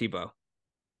Tebow.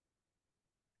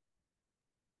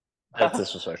 That's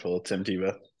disrespectful. Tim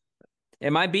Tebow.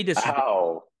 It might be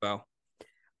disrespectful. Wow.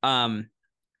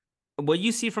 What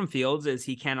you see from Fields is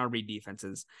he cannot read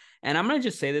defenses. And I'm going to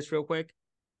just say this real quick.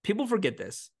 People forget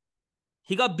this.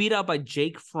 He got beat out by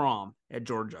Jake Fromm at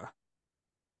Georgia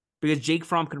because Jake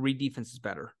Fromm could read defenses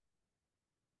better.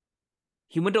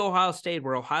 He went to Ohio State,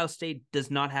 where Ohio State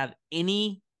does not have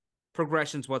any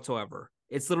progressions whatsoever.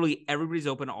 It's literally everybody's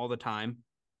open all the time.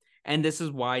 And this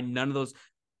is why none of those...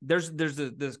 There's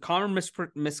this common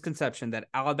misconception that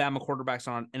Alabama quarterbacks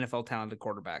are NFL talented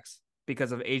quarterbacks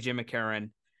because of A.J. McCarron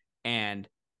and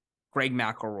Greg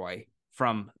McElroy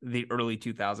from the early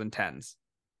 2010s.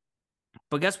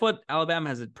 But guess what Alabama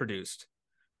has produced?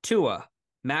 Tua,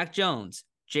 Mac Jones,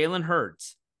 Jalen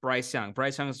Hurts, Bryce Young.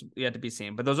 Bryce Young is yet to be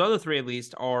seen. But those other three, at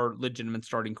least, are legitimate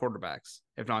starting quarterbacks,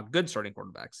 if not good starting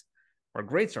quarterbacks, or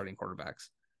great starting quarterbacks.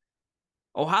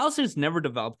 Ohio State's never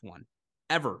developed one,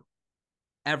 ever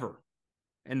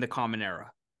in the common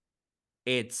era.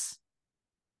 It's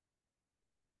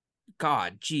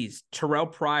Terrell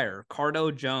Pryor,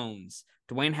 Cardo Jones,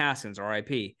 Dwayne Haskins,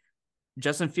 RIP,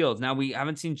 Justin Fields. Now, we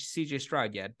haven't seen CJ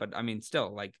Stroud yet, but I mean,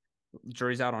 still,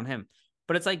 jury's out on him.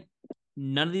 But it's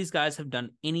none of these guys have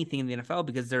done anything in the NFL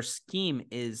because their scheme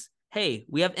is, hey,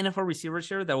 we have NFL receivers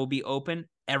here that will be open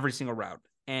every single route.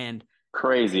 And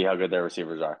crazy how good their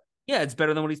receivers are. Yeah, it's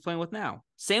better than what he's playing with now.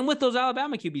 Same with those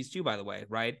Alabama QBs too, by the way,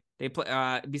 right? They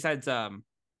play besides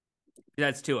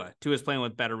Tua. Tua's playing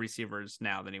with better receivers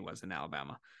now than he was in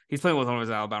Alabama. He's playing with one of his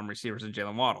Alabama receivers in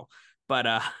Jalen Waddle. But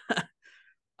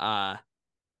no,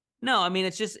 I mean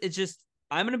it's just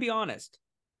I'm gonna be honest.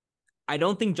 I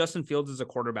don't think Justin Fields is a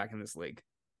quarterback in this league.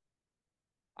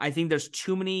 I think there's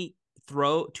too many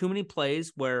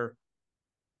plays where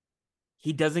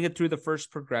he doesn't get through the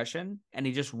first progression and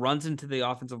he just runs into the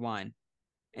offensive line.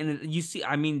 And you see,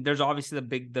 I mean, there's obviously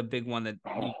the big one that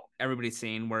everybody's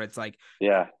seen where it's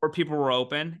where people were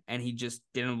open and he just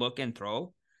didn't look and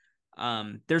throw.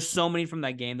 There's so many from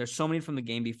that game. There's so many from the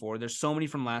game before. There's so many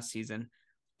from last season.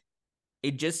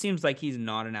 It just seems like he's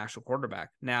not an actual quarterback.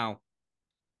 Now,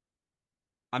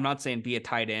 I'm not saying be a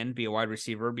tight end, be a wide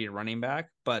receiver, be a running back,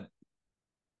 but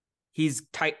he's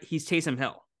Taysom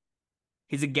Hill.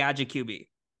 He's a gadget QB.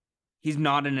 He's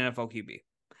not an NFL QB.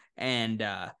 And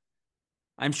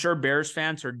I'm sure Bears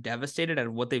fans are devastated at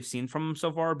what they've seen from him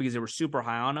so far because they were super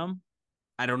high on him.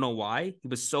 I don't know why. He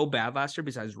was so bad last year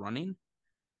besides running.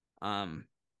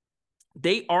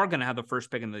 They are going to have the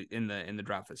first pick in the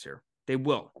draft this year. They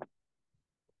will.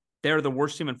 They're the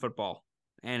worst team in football,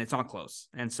 and it's not close.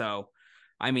 And so,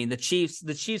 I mean, the Chiefs,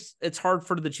 it's hard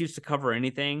for the Chiefs to cover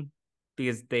anything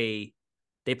because they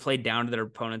played down to their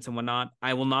opponents and whatnot.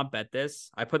 I will not bet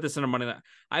this. I put this in one of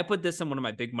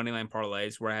my big money line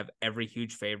parlays where I have every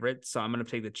huge favorite. So I'm going to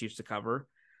take the Chiefs to cover.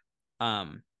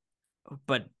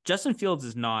 But Justin Fields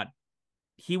is not.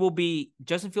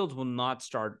 Justin Fields will not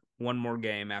start one more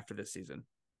game after this season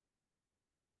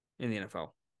in the NFL.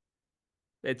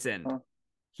 It's in. Huh.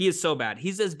 He is so bad.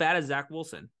 He's as bad as Zach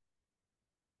Wilson.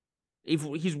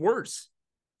 He's worse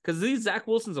because at least Zach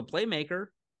Wilson's a playmaker.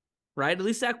 Right? At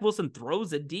least Zach Wilson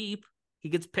throws it deep. He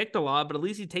gets picked a lot, but at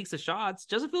least he takes the shots.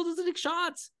 Justin Fields doesn't take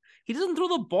shots. He doesn't throw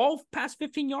the ball past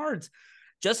 15 yards.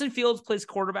 Justin Fields plays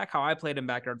quarterback how I played in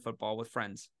backyard football with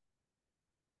friends.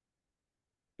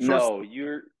 No,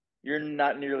 you're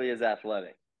not nearly as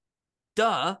athletic.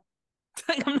 Duh.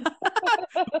 I'm not.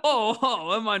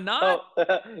 Oh, am I not?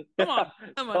 Come on,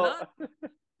 am I not?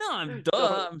 No, I'm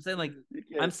duh. I'm saying like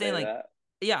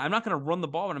yeah, I'm not gonna run the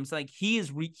ball, but I'm saying like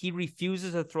he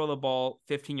refuses to throw the ball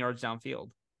 15 yards downfield,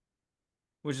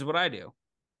 which is what I do.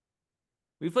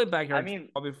 We played backyard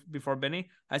before Benny.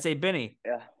 I say, Benny,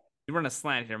 yeah, you run a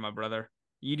slant here, my brother.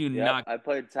 You do yep, not. I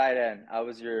played tight end. I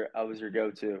was your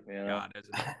go-to. You know, God,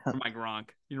 you're my Gronk.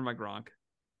 You're my Gronk.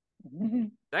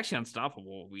 It's actually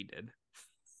unstoppable what we did.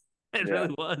 It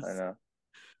really was. I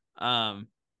know.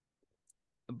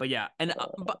 But yeah, and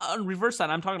but on reverse side,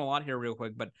 I'm talking a lot here real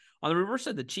quick, but on the reverse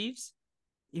side, the Chiefs,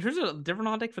 here's a different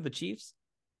hot take for the Chiefs.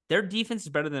 Their defense is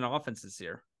better than offense this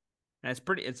year. And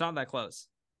it's not that close.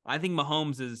 I think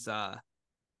Mahomes is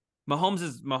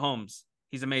Mahomes.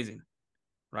 He's amazing,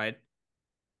 right?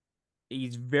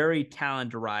 He's very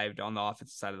talent derived on the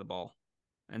offensive side of the ball.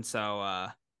 And so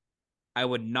I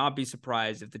would not be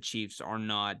surprised if the Chiefs are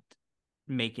not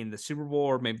making the Super Bowl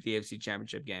or maybe the AFC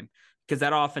Championship game, because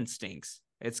that offense stinks.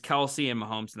 It's Kelsey and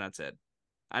Mahomes, and that's it.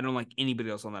 I don't like anybody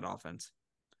else on that offense.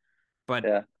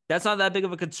 But that's not that big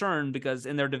of a concern, because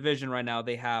in their division right now,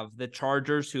 they have the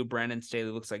Chargers, who Brandon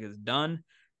Staley looks like is done.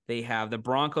 They have the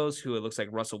Broncos, who it looks like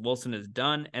Russell Wilson is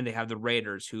done. And they have the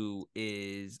Raiders, who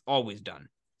is always done.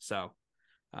 So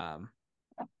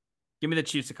give me the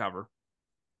Chiefs to cover.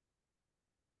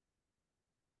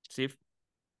 Steve?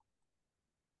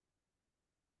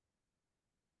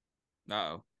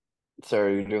 Uh-oh.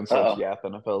 Sorry, you're doing so much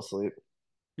yapping. I fell asleep.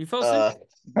 You fell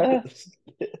asleep?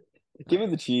 Give me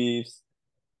the Chiefs.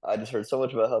 I just heard so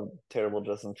much about how terrible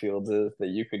Justin Fields is that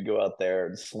you could go out there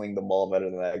and sling the ball better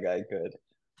than that guy could.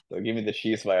 So give me the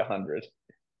Chiefs by 100.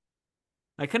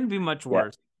 I couldn't be much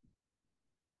worse.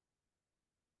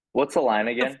 What's the line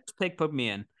again? Pick put me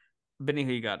in. Benny,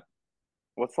 who you got?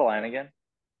 What's the line again?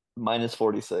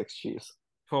 -46 Chiefs.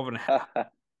 12.5.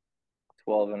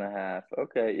 12.5.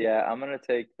 Okay, yeah, I'm gonna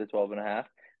take the 12.5.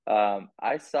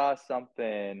 I saw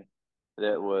something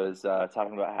that was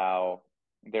talking about how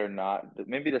they're not.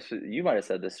 Maybe this you might have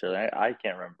said this earlier. I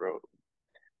can't remember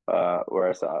where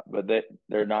I saw it, but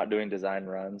they're not doing design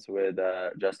runs with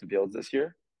Justin Fields this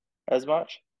year as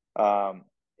much, and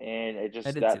it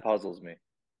just that puzzles me,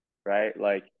 right?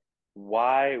 Like,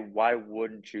 why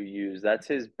wouldn't you use? That's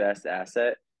his best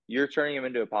asset. You're turning him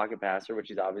into a pocket passer, which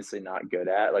he's obviously not good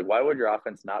at. Like, why would your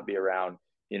offense not be around,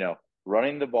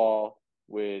 running the ball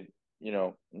with,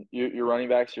 your running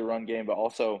backs, your run game, but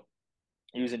also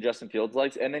using Justin Fields'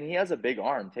 legs? And then he has a big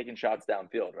arm taking shots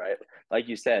downfield, right? Like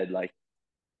you said, like,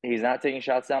 he's not taking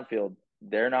shots downfield.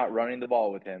 They're not running the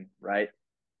ball with him, right?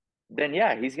 Then,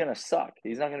 yeah, he's going to suck.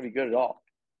 He's not going to be good at all.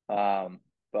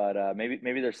 But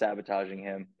maybe they're sabotaging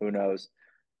him. Who knows?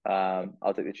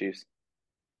 I'll take the Chiefs.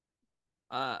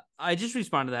 I just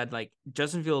responded to that. Like,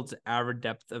 Justin Fields' average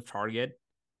depth of target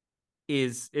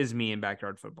is me in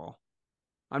backyard football.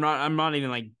 I'm not even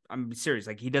like, I'm serious.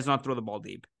 Like, he does not throw the ball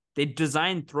deep. They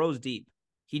design throws deep.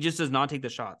 He just does not take the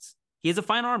shots. He has a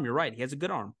fine arm. You're right. He has a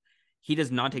good arm. He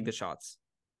does not take the shots.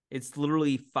 It's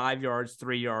literally 5 yards,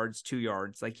 3 yards, 2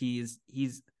 yards. Like, he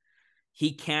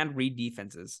can't read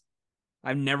defenses.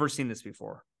 I've never seen this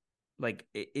before. Like,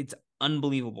 it's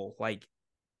unbelievable. Like,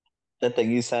 that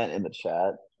thing you sent in the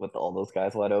chat with all those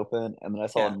guys wide open, and then I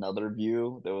saw another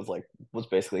view that was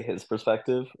basically his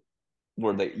perspective,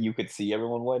 where you could see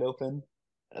everyone wide open,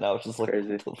 and I was just like,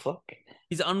 crazy. What the fuck?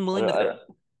 He's unwilling to.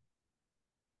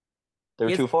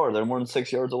 They're too far. They're more than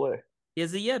 6 yards away. He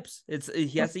has the yips.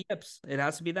 He has the yips. It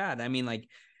has to be that. I mean, like,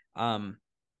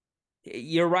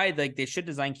 you're right. Like, they should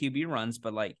design QB runs,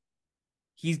 but like,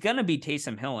 he's gonna be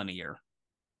Taysom Hill in a year.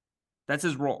 That's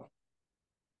his role.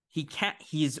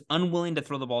 He's unwilling to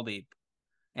throw the ball deep.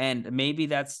 And maybe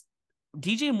that's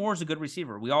DJ Moore's a good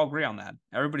receiver. We all agree on that.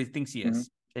 Everybody thinks he is.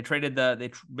 Mm-hmm.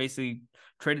 They basically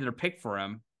traded their pick for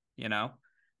him,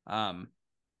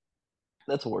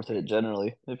 That's worth it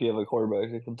generally if you have a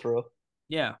quarterback that can throw.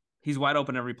 Yeah. He's wide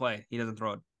open every play. He doesn't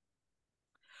throw it.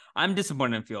 I'm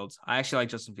disappointed in Fields. I actually like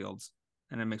Justin Fields,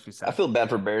 and it makes me sad. I feel bad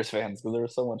for Bears fans because there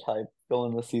was so much hype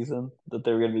going this season that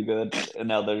they were going to be good, and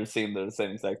now they're seeing they're the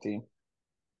same exact team.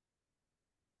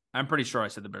 I'm pretty sure I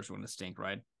said the Bears were going to stink,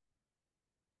 right?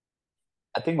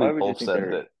 I think we both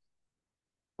said that.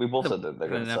 We both said that they're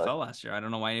going to suck. NFL last year. I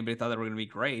don't know why anybody thought they were going to be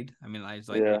great. I mean, I was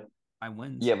like, I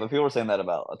wins. Yeah, but people were saying that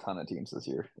about a ton of teams this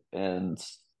year, and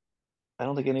I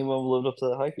don't think anyone lived up to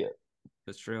the hype yet.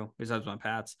 That's true. Besides my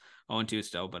Pats, 0-2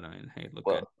 still, but I mean, hey, look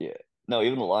good. Yeah. No,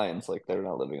 even the Lions, like, they're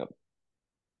not living up.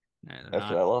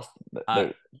 After that loss,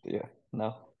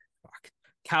 no. Fuck.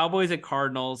 Cowboys at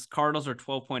Cardinals. Cardinals are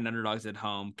 12-point underdogs at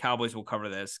home. Cowboys will cover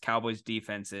this. Cowboys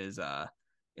defense is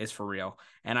is for real.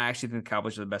 And I actually think the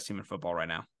Cowboys are the best team in football right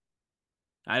now.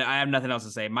 I have nothing else to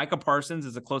say. Micah Parsons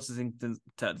is the closest thing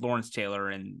to Lawrence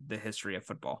Taylor in the history of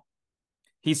football.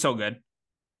 He's so good.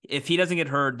 If he doesn't get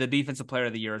hurt, the defensive player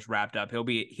of the year is wrapped up. He'll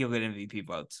get MVP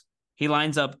votes. He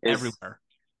lines up everywhere.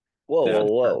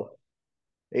 Whoa.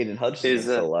 Aiden Hutchinson is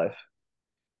still alive.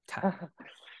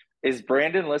 Is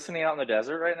Brandon listening out in the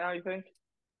desert right now, you think?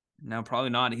 No,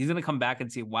 probably not. He's gonna come back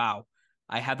and see, wow,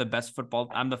 I had the best football.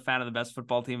 I'm the fan of the best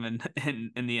football team in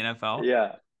the NFL.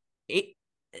 Yeah.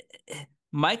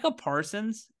 Micah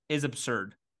Parsons is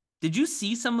absurd. Did you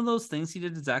see some of those things he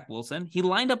did to Zach Wilson? He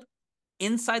lined up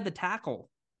inside the tackle.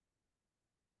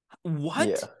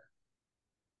 What?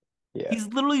 Yeah. He's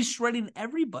literally shredding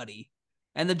everybody.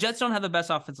 And the Jets don't have the best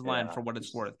offensive line for what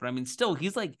it's worth. But I mean, still,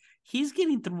 he's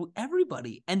getting through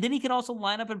everybody. And then he can also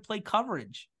line up and play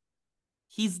coverage.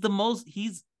 He's the most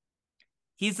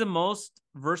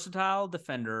versatile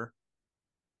defender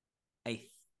I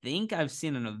think I've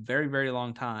seen in a very, very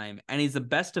long time. And he's the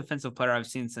best defensive player I've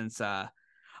seen since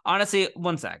honestly,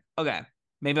 one sec. Okay.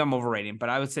 Maybe I'm overrating, but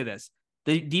I would say this.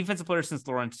 The defensive player since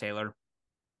Lawrence Taylor,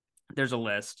 there's a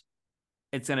list.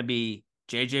 It's going to be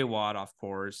J.J. Watt, of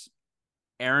course,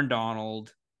 Aaron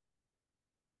Donald,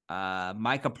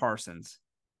 Micah Parsons.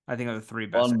 I think are the three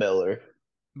best. Von Miller.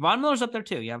 Von Miller's up there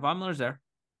too. Yeah, Von Miller's there.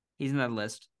 He's in that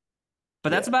list. But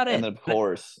that's about it. And then, of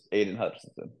course, Aiden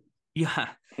Hutchinson. Yeah.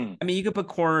 I mean, you could put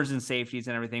corners and safeties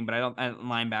and everything, but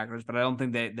linebackers, but I don't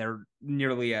think that they're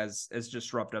nearly as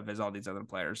disruptive as all these other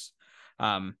players.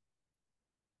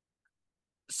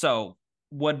 So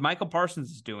what Michael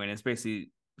Parsons is doing is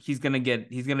basically he's gonna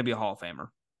be a Hall of Famer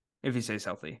if he stays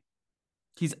healthy.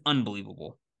 He's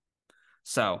unbelievable.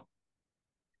 So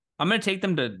I'm gonna take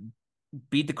them to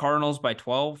beat the Cardinals by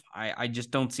 12. I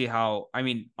just don't see how. I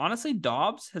mean, honestly,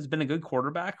 Dobbs has been a good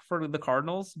quarterback for the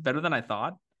Cardinals, better than I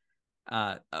thought.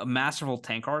 A masterful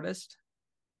tank artist.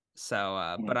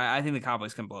 So, but I think the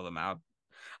Cowboys can blow them out.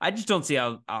 I just don't see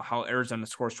how Arizona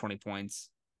scores 20 points,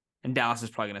 and Dallas is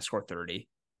probably going to score 30.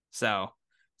 So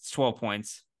it's 12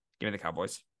 points. Give me the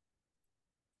Cowboys.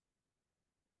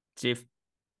 Steve?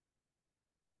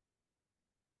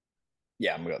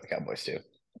 Yeah, I'm going to go with the Cowboys too.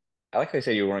 I like how you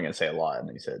said you weren't going to say a lot, and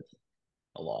then you said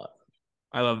a lot.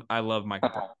 I love Michael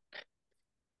Parsons.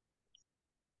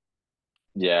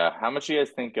 Yeah. How much do you guys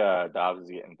think Dobbs is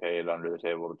getting paid under the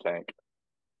table to tank?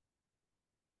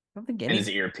 I don't think in his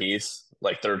earpiece,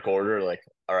 like third quarter, like,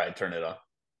 all right, turn it on.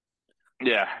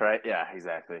 Yeah, right. Yeah,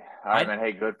 exactly. All right, man.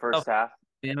 Hey, good first half.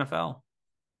 The NFL.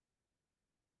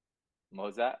 What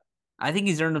was that? I think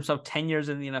he's earned himself 10 years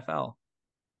in the NFL.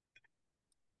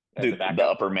 Dude, the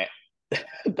upper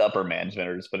management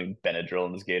are just putting Benadryl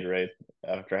in his Gatorade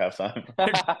after halftime.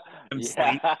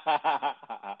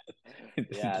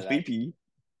 Yeah. Sleepy.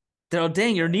 Oh,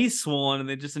 dang, your knee's swollen, and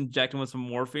they just inject him with some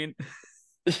morphine.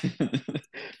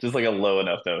 Just like a low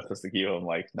enough dose just to keep him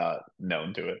like not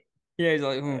known to it. Yeah, he's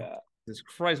like, Jesus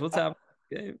Christ, what's happening?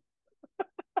 Okay.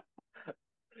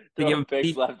 They give him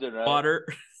picks left and right. Water.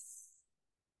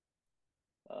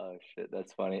 Oh shit,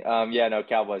 that's funny. Yeah, no,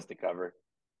 Cowboys to cover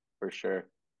for sure.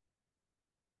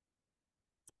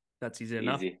 That's easy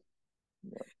enough. Yeah.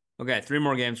 Okay, 3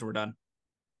 more games and we're done.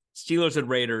 Steelers at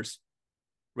Raiders.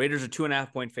 Raiders are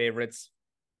 2.5-point favorites.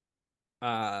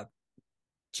 Kenny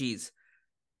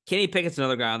Pickett's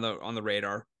another guy on the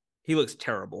radar. He looks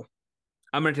terrible.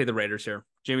 I'm going to take the Raiders here.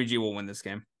 Jimmy G will win this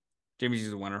game. Jimmy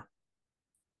G's the winner.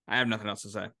 I have nothing else to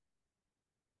say.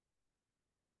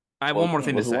 I have one more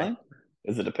thing to say.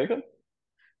 Is it a pickup?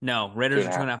 No, Raiders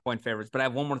are 2.5-point favorites, but I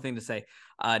have one more thing to say.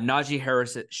 Najee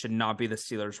Harris should not be the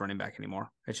Steelers running back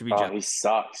anymore. It should be Jeff. He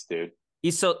sucks, dude.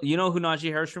 You know who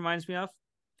Najee Harris reminds me of?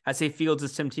 I say Fields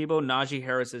is Tim Tebow. Najee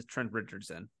Harris is Trent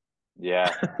Richardson.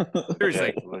 Yeah.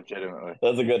 Seriously. Legitimately.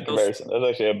 That's a good comparison. That's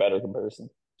actually a better comparison.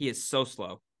 He is so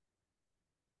slow.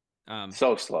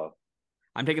 So slow.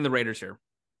 I'm taking the Raiders here.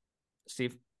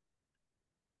 Steve?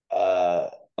 I'm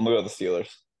going to go with the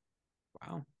Steelers.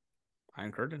 Wow.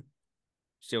 Iron Curtain.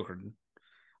 Steel Curtain.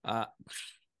 Yeah,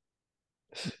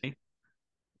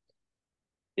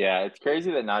 it's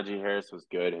crazy that Najee Harris was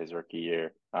good his rookie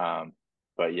year.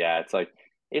 But yeah, it's like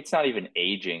it's not even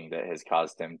aging that has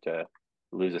caused him to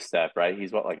lose a step, right?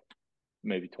 He's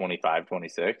maybe 25,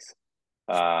 26.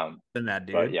 Than that,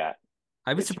 dude. But yeah.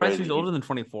 I'd be surprised if he's older than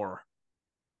 24.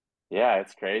 Yeah,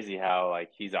 it's crazy how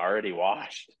he's already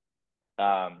washed.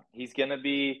 He's gonna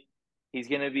be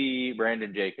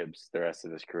Brandon Jacobs the rest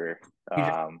of his career.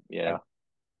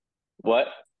 What?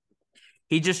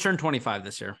 He just turned 25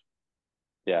 this year.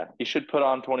 Yeah, he should put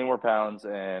on 20 more pounds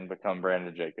and become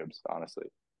Brandon Jacobs, honestly.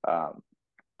 But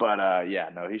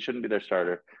he shouldn't be their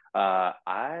starter.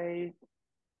 I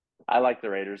I like the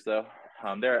Raiders though.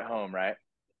 They're at home, right?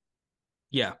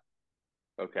 Yeah.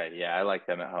 Okay, yeah, I like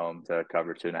them at home to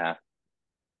cover 2.5.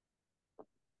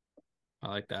 I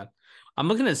like that. I'm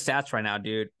looking at stats right now,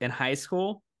 dude. In high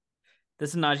school,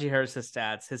 this is Najee Harris's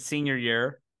stats. His senior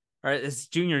year, or his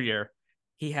junior year,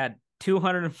 he had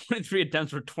 243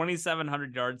 attempts for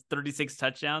 2,700 yards, 36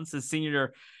 touchdowns. His senior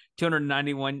year,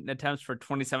 291 attempts for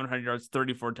 2,700 yards,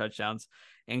 34 touchdowns.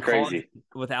 In college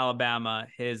with Alabama,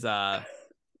 his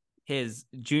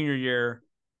junior year,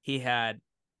 he had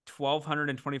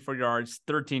 1,224 yards,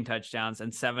 13 touchdowns,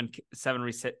 and seven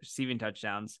receiving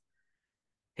touchdowns.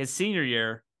 His senior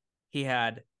year, he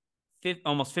had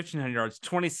almost 1,500 yards,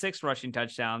 26 rushing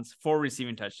touchdowns, 4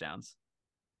 receiving touchdowns.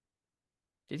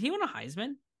 Did he win a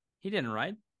Heisman? He didn't,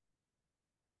 right?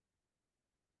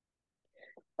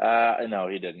 No,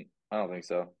 he didn't. I don't think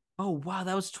so. Oh, wow,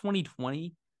 that was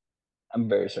 2020. I'm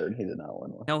very certain he did not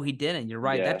win one. No, he didn't. You're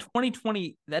right. Yeah.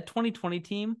 That 2020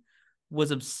 team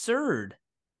was absurd.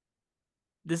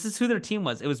 This is who their team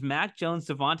was. It was Mac Jones,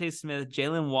 Devontae Smith,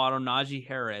 Jalen Waddle, Najee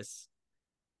Harris,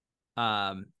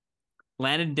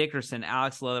 Landon Dickerson,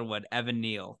 Alex Leatherwood, Evan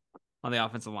Neal on the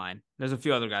offensive line. There's a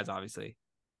few other guys, obviously.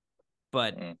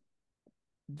 But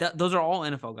those are all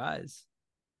NFL guys.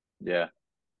 Yeah.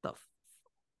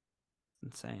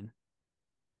 Insane.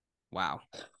 Wow.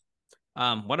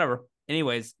 Whatever.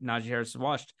 Anyways, Najee Harris is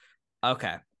washed.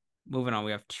 Okay. Moving on.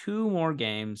 We have 2 more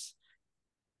games.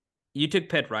 You took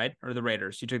Pitt, right? Or the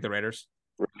Raiders? You took the Raiders?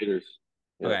 Raiders.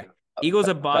 Yeah. Okay. Eagles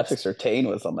at Bucks. Patrick Surtain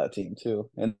was on that team too.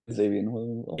 And Xavier.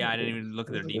 Yeah, I didn't even look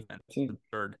at their defense.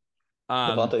 Third.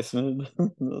 Devontae Smith.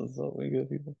 Those are so good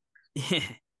people.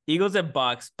 Eagles at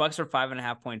Bucks. Bucks are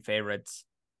 5.5-point favorites.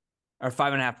 Or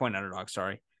 5.5-point underdogs,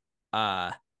 sorry.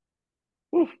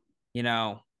 You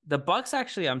know, the Bucks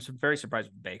actually, I'm very surprised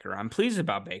with Baker. I'm pleased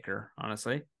about Baker,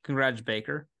 honestly. Congrats,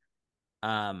 Baker.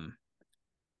 I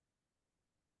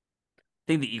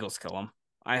think the Eagles kill him.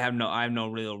 I have no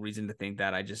real reason to think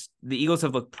that. The Eagles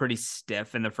have looked pretty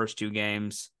stiff in the first 2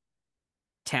 games.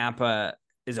 Tampa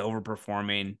is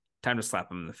overperforming. Time to slap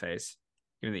them in the face.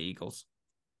 Give me the Eagles.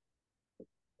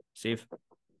 Steve?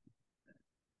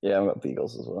 Yeah, I'm got the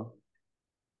Eagles as well.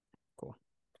 Cool.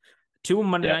 2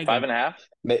 Monday night. 5.5.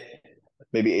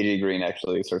 Maybe AJ Green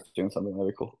actually starts doing something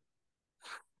that'd be cool.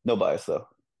 No bias though.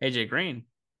 AJ Green.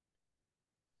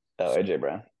 Oh, AJ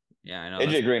Brown. Yeah, I know.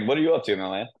 AJ Green, what are you up to,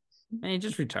 man? Man, he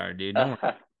just retired, dude. Don't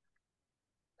worry.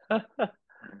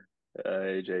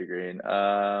 AJ Green.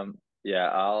 Yeah,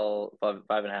 I'll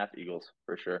 5.5 Eagles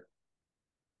for sure.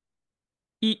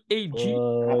 EAG.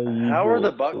 How are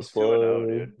the Bucks 2-0,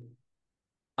 dude?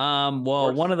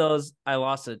 Well, one of those I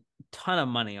lost a ton of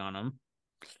money on them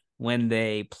when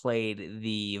they played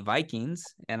the Vikings,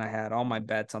 and I had all my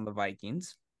bets on the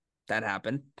Vikings. That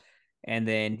happened. And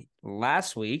then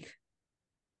last week,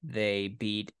 they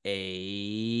beat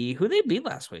who they beat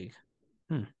last week?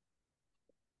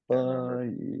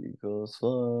 Eagles,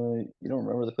 fly. You don't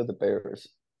remember they played the Bears?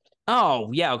 Oh,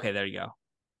 yeah. Okay, there you go.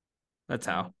 That's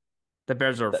how. The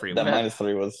Bears are a free win. That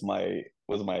 -3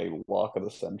 was my lock of the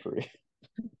century.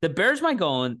 The Bears might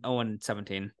go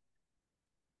 0-17.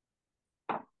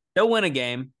 They'll win a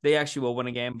game. They actually will win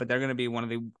a game, but they're going to be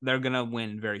they're going to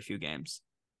win very few games.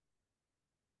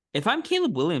 If I'm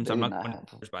Caleb Williams, I'm not going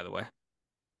to Bears, by the way.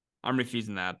 I'm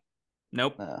refusing that.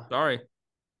 Nope. Sorry.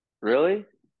 Really?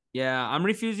 Yeah, I'm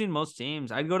refusing most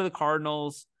teams. I'd go to the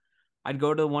Cardinals. I'd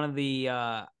go to one of the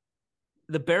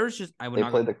Bears. I would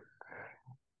not go.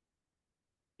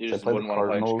 You just wouldn't want to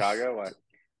play in Chicago? Why?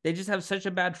 They just have such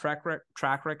a bad track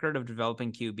record of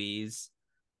developing QBs.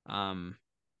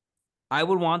 I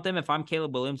would want them if I'm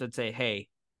Caleb Williams. I'd say, hey,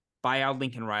 buy out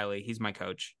Lincoln Riley. He's my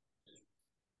coach.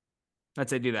 I'd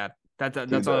say do that. That's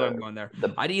all I'm going there.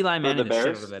 I'd Eli Manning the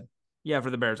shit out of it. Yeah, for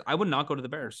the Bears. I would not go to the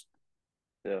Bears.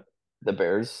 Yeah. The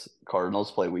Bears Cardinals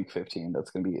play Week 15.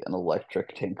 That's going to be an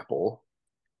electric tank bowl.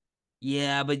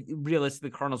 Yeah, but realistically,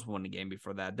 the Cardinals will win the game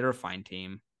before that. They're a fine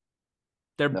team.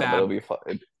 They're bad. It'll be fun.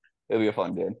 It'll be a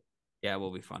fun game. Yeah, it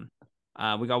will be fun.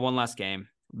 We got one last game.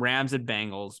 Rams at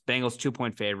Bengals. Bengals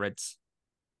 2-point favorites.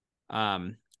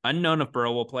 Unknown if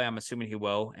Burrow will play. I'm assuming he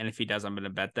will. And if he does, I'm going to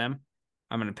bet them.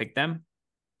 I'm going to pick them.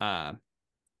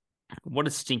 What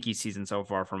a stinky season so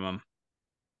far from him.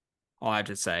 All I have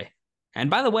to say. And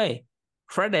by the way,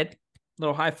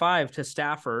 little high five to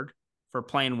Stafford for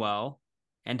playing well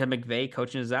and to McVay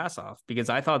coaching his ass off, because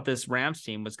I thought this Rams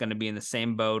team was going to be in the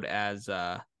same boat as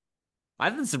I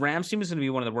thought this Rams team was going to be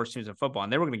one of the worst teams in football,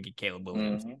 and they were going to get Caleb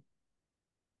Williams. Mm-hmm.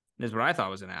 This is what I thought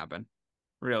was going to happen.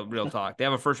 Real talk. They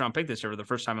have a first-round pick this year for the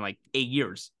first time in like 8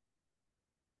 years.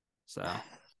 So,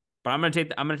 but I'm going to take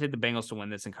the Bengals to win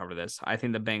this and cover this. I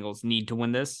think the Bengals need to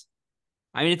win this.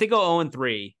 I mean, if they go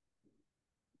 0-3,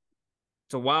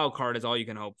 it's a wild card is all you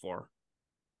can hope for.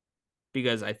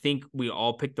 Because I think we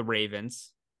all picked the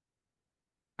Ravens.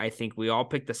 I think we all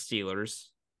picked the Steelers.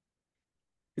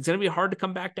 It's going to be hard to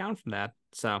come back down from that.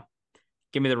 So,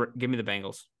 give me the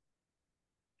Bengals.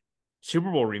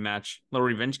 Super Bowl rematch, little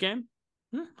revenge game.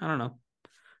 I don't know.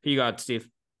 Who you got, Steve?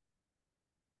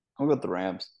 I'm going with the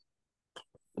Rams.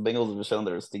 The Bengals have shown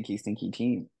they're a stinky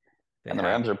team, and the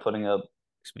Rams are putting up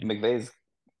McVay's.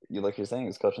 Like you're saying,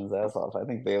 is coaching his ass off. I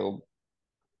think they'll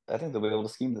be able to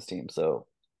scheme this team. So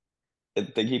they're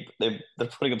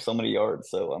putting up so many yards.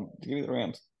 So give me the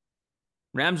Rams.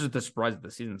 Rams are the surprise of the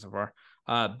season so far.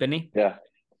 Benny? Yeah.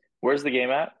 Where's the game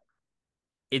at?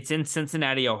 It's in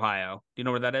Cincinnati, Ohio. Do you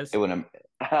know where that is? No, I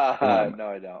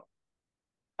don't.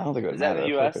 I don't think it would Is that matter.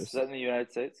 in the U.S.? Is that in the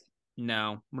United States?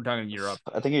 No, we're talking Europe.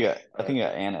 I think you got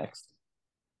annexed.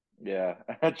 Yeah,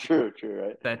 true,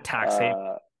 right? That tax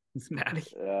haven, Cincinnati.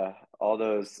 Yeah, all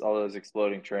those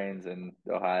exploding trains in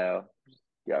Ohio,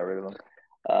 got rid of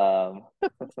them.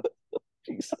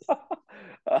 Jesus.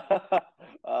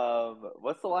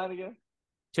 What's the line again?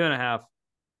 2.5.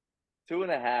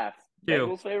 2.5. 2.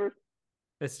 Bengals favored?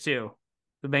 It's 2.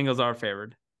 The Bengals are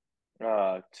favored.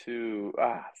 2.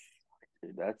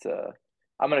 Dude, that's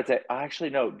I'm gonna take. Actually,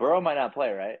 no. Burrow might not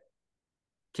play, right?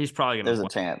 He's probably gonna. There's a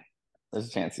chance. There's a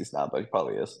chance he's not, but he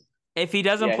probably is. If he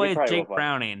doesn't play, it's Jake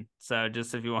Browning. So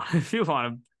just if you want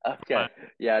to. Okay.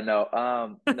 Yeah. No.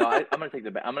 No. I'm gonna take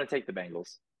the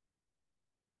Bengals.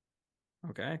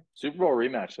 Okay. Super Bowl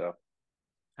rematch, though.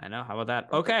 I know. How about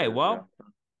that? Okay. Well,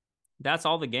 that's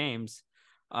all the games.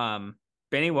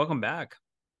 Benny, welcome back.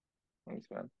 Thanks,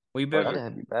 man. Will you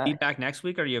be back next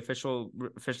week? Are you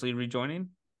officially rejoining?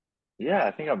 Yeah,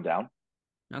 I think I'm down.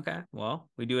 Okay. Well,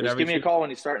 we do it Just every. Give me a call when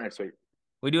you start next week.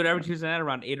 We do it every Tuesday night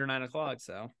around 8 or 9 o'clock.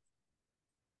 So.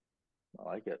 I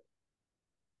like it.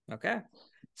 Okay.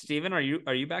 Steven, are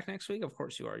you back next week? Of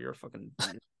course you are. You're a fucking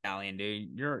Italian, dude.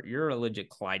 You're a legit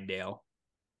Clydesdale.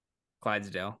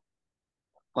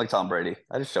 Like Tom Brady.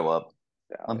 I just show up.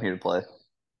 Yeah, I'm here to play.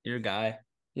 You're a guy.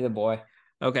 You're the boy.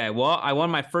 Okay. Well, I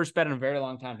won my first bet in a very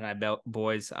long time tonight,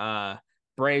 boys.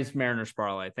 Braves Mariners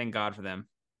parlay. Thank God for them.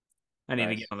 I need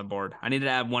to get on the board. I need to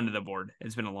add one to the board.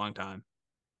 It's been a long time.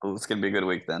 Oh, it's gonna be a good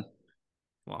week then.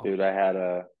 Well, dude, I had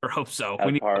I hope so.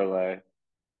 We need parlay.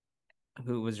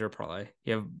 Who was your parlay?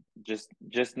 You have just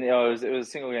it was a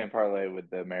single game parlay with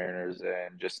the Mariners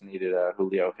and just needed a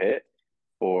Julio hit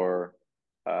for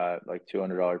like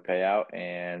 $200 payout,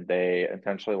 and they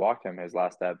intentionally walked him his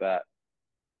last at bat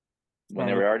when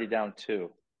they were already down 2.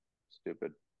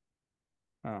 Stupid.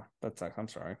 Oh, that sucks. I'm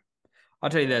sorry. I'll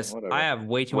tell you this. Whatever. I have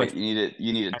way too much. You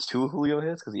needed 2 Julio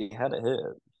hits because he had a hit.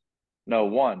 No,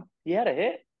 1. He had a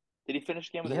hit. Did he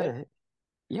finish the game with a hit?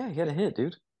 Yeah, he had a hit,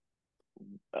 dude.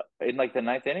 In like the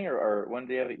 9th inning, or when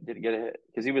did he get a hit?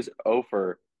 Because he was 0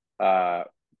 for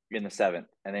in the 7th,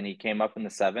 and then he came up in the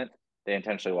 7th. They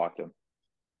intentionally walked him.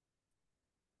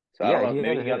 So I don't know.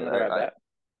 Maybe he got another at bat.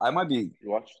 I might be.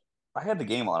 You watched? I had the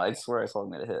game on. I swear I saw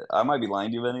him get a hit. I might be lying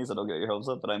to you, Benny, so don't get your hopes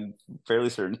up, but I'm fairly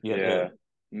certain he had a hit.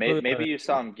 Maybe you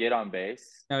saw him get on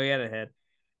base. No, he had a hit.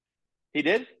 He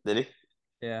did? Did he?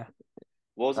 Yeah.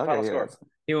 What was the final score?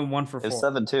 He went 1 for 4. It's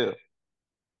 7-2.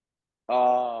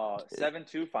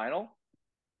 7-2 final?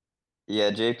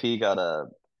 Yeah, JP got a.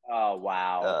 Oh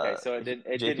wow! Okay, so it didn't.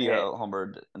 JP got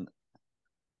homered.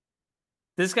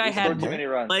 This guy had too many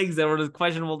runs. Legs that were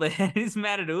questionable. He's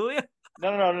mad at Julio.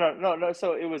 No.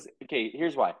 So it was okay.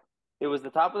 Here's why. It was the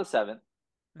top of the 7th.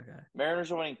 Okay.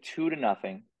 Mariners are winning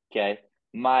 2-0. Okay.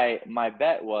 My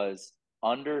bet was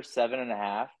under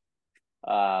 7.5,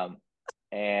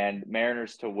 and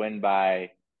Mariners to win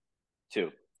by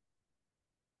 2.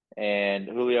 And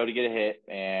Julio to get a hit,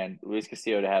 and Luis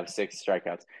Castillo to have 6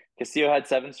 strikeouts. Castillo had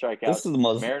 7 strikeouts. This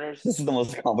is the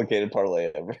most complicated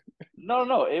parlay ever.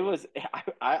 No. It was.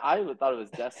 I thought it was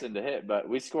destined to hit, but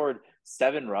we scored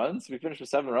 7 runs. We finished with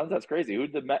 7 runs. That's crazy. Who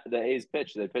did the A's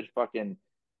pitch? They pitched fucking.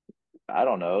 I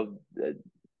don't know.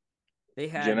 They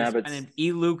had Jim this guy named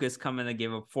E. Lucas come in and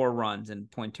gave up 4 runs in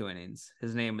 0.2 innings.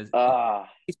 His name is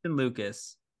Easton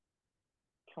Lucas.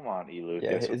 Come on, E.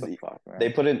 Lucas. What the fuck, man? They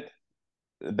put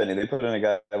in a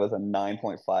guy with a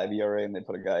 9.5 ERA, and they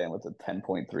put a guy in with a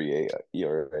 10.38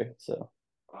 ERA. So,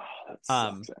 that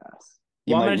sucks ass.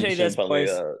 Well, I'm going to tell you this, boys.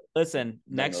 Listen,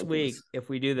 next week, if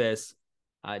we do this,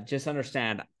 just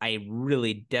understand, I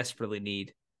really desperately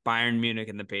need Bayern Munich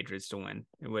and the Patriots to win.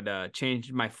 It would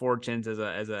change my fortunes as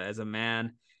a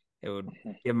man. It would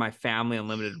give my family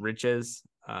unlimited riches.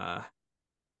 I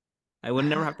would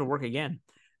never have to work again.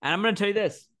 And I'm going to tell you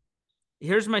this.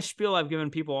 Here's my spiel I've given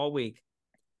people all week.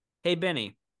 Hey,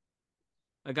 Benny,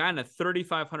 A guy in a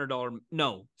 $3,500,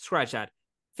 no, scratch that,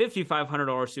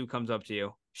 $5,500 suit comes up to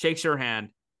you, shakes your hand,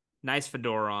 nice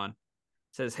fedora on,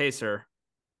 says, "Hey, sir,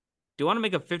 do you want to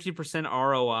make a 50%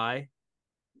 ROI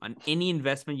on any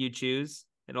investment you choose?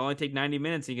 It'll only take 90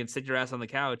 minutes and you can sit your ass on the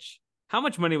couch." How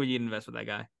much money would you invest with that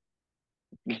guy?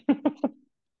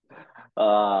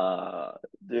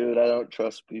 Dude, I don't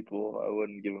trust people. I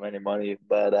wouldn't give them any money,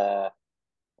 but I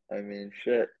mean,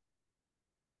 shit.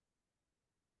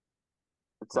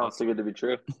 It sounds too good to be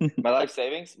true. My life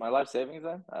savings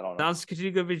then? I don't know. Sounds too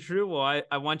good to be true. Well,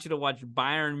 I want you to watch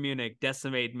Bayern Munich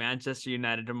decimate Manchester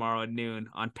United tomorrow at noon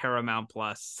on Paramount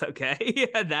Plus. Okay,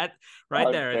 yeah, that right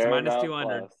On there. It's minus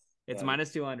 200. Plus. It's Nice.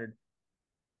 minus 200.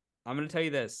 I'm gonna tell you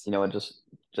this. You know what?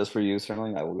 Just for you,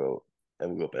 Sterling, I will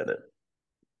go bet it.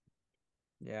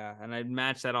 Yeah, and I'd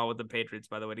match that all with the Patriots,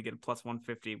 by the way, to get a plus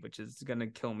 150, which is gonna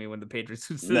kill me when the Patriots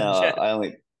lose to the No, Jets.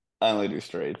 I only do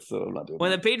straight, so I'm not doing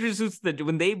When that. the Patriots lose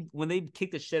when they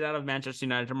kick the shit out of Manchester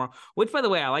United tomorrow, which by the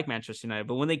way I like Manchester United,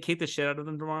 but when they kick the shit out of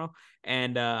them tomorrow,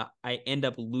 and I end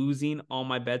up losing all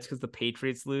my bets because the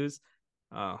Patriots lose,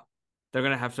 they're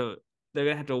gonna have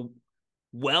to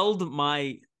weld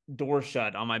my door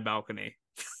shut on my balcony.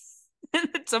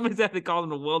 Somebody's have to call them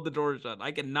to weld the door shut.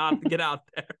 I cannot get out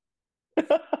there.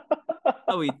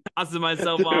 I'll be tossing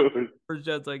myself off the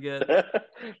shots I get.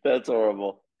 That's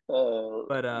horrible. But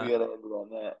we gotta end it on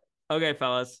that. Okay,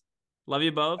 fellas. Love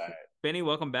you both. Right. Benny,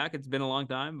 welcome back. It's been a long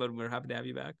time, but we're happy to have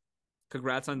you back.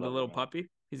 Congrats on the little puppy.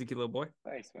 He's a cute little boy.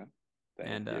 Thanks, man.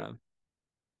 Thank you.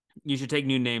 You should take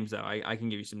new names though. I can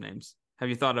give you some names. Have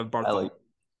you thought of Barthol?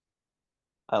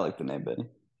 I like the name Benny.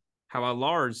 How about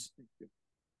Lars?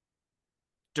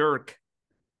 Dirk.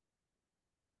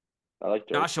 I like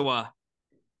Dirk. Joshua.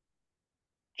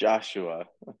 Joshua.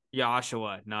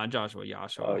 Not Joshua.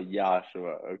 Joshua. Oh,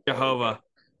 Joshua. Okay. Jehovah.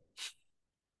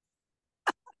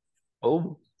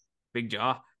 Oh. Big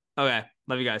jaw. Okay.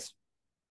 Love you guys.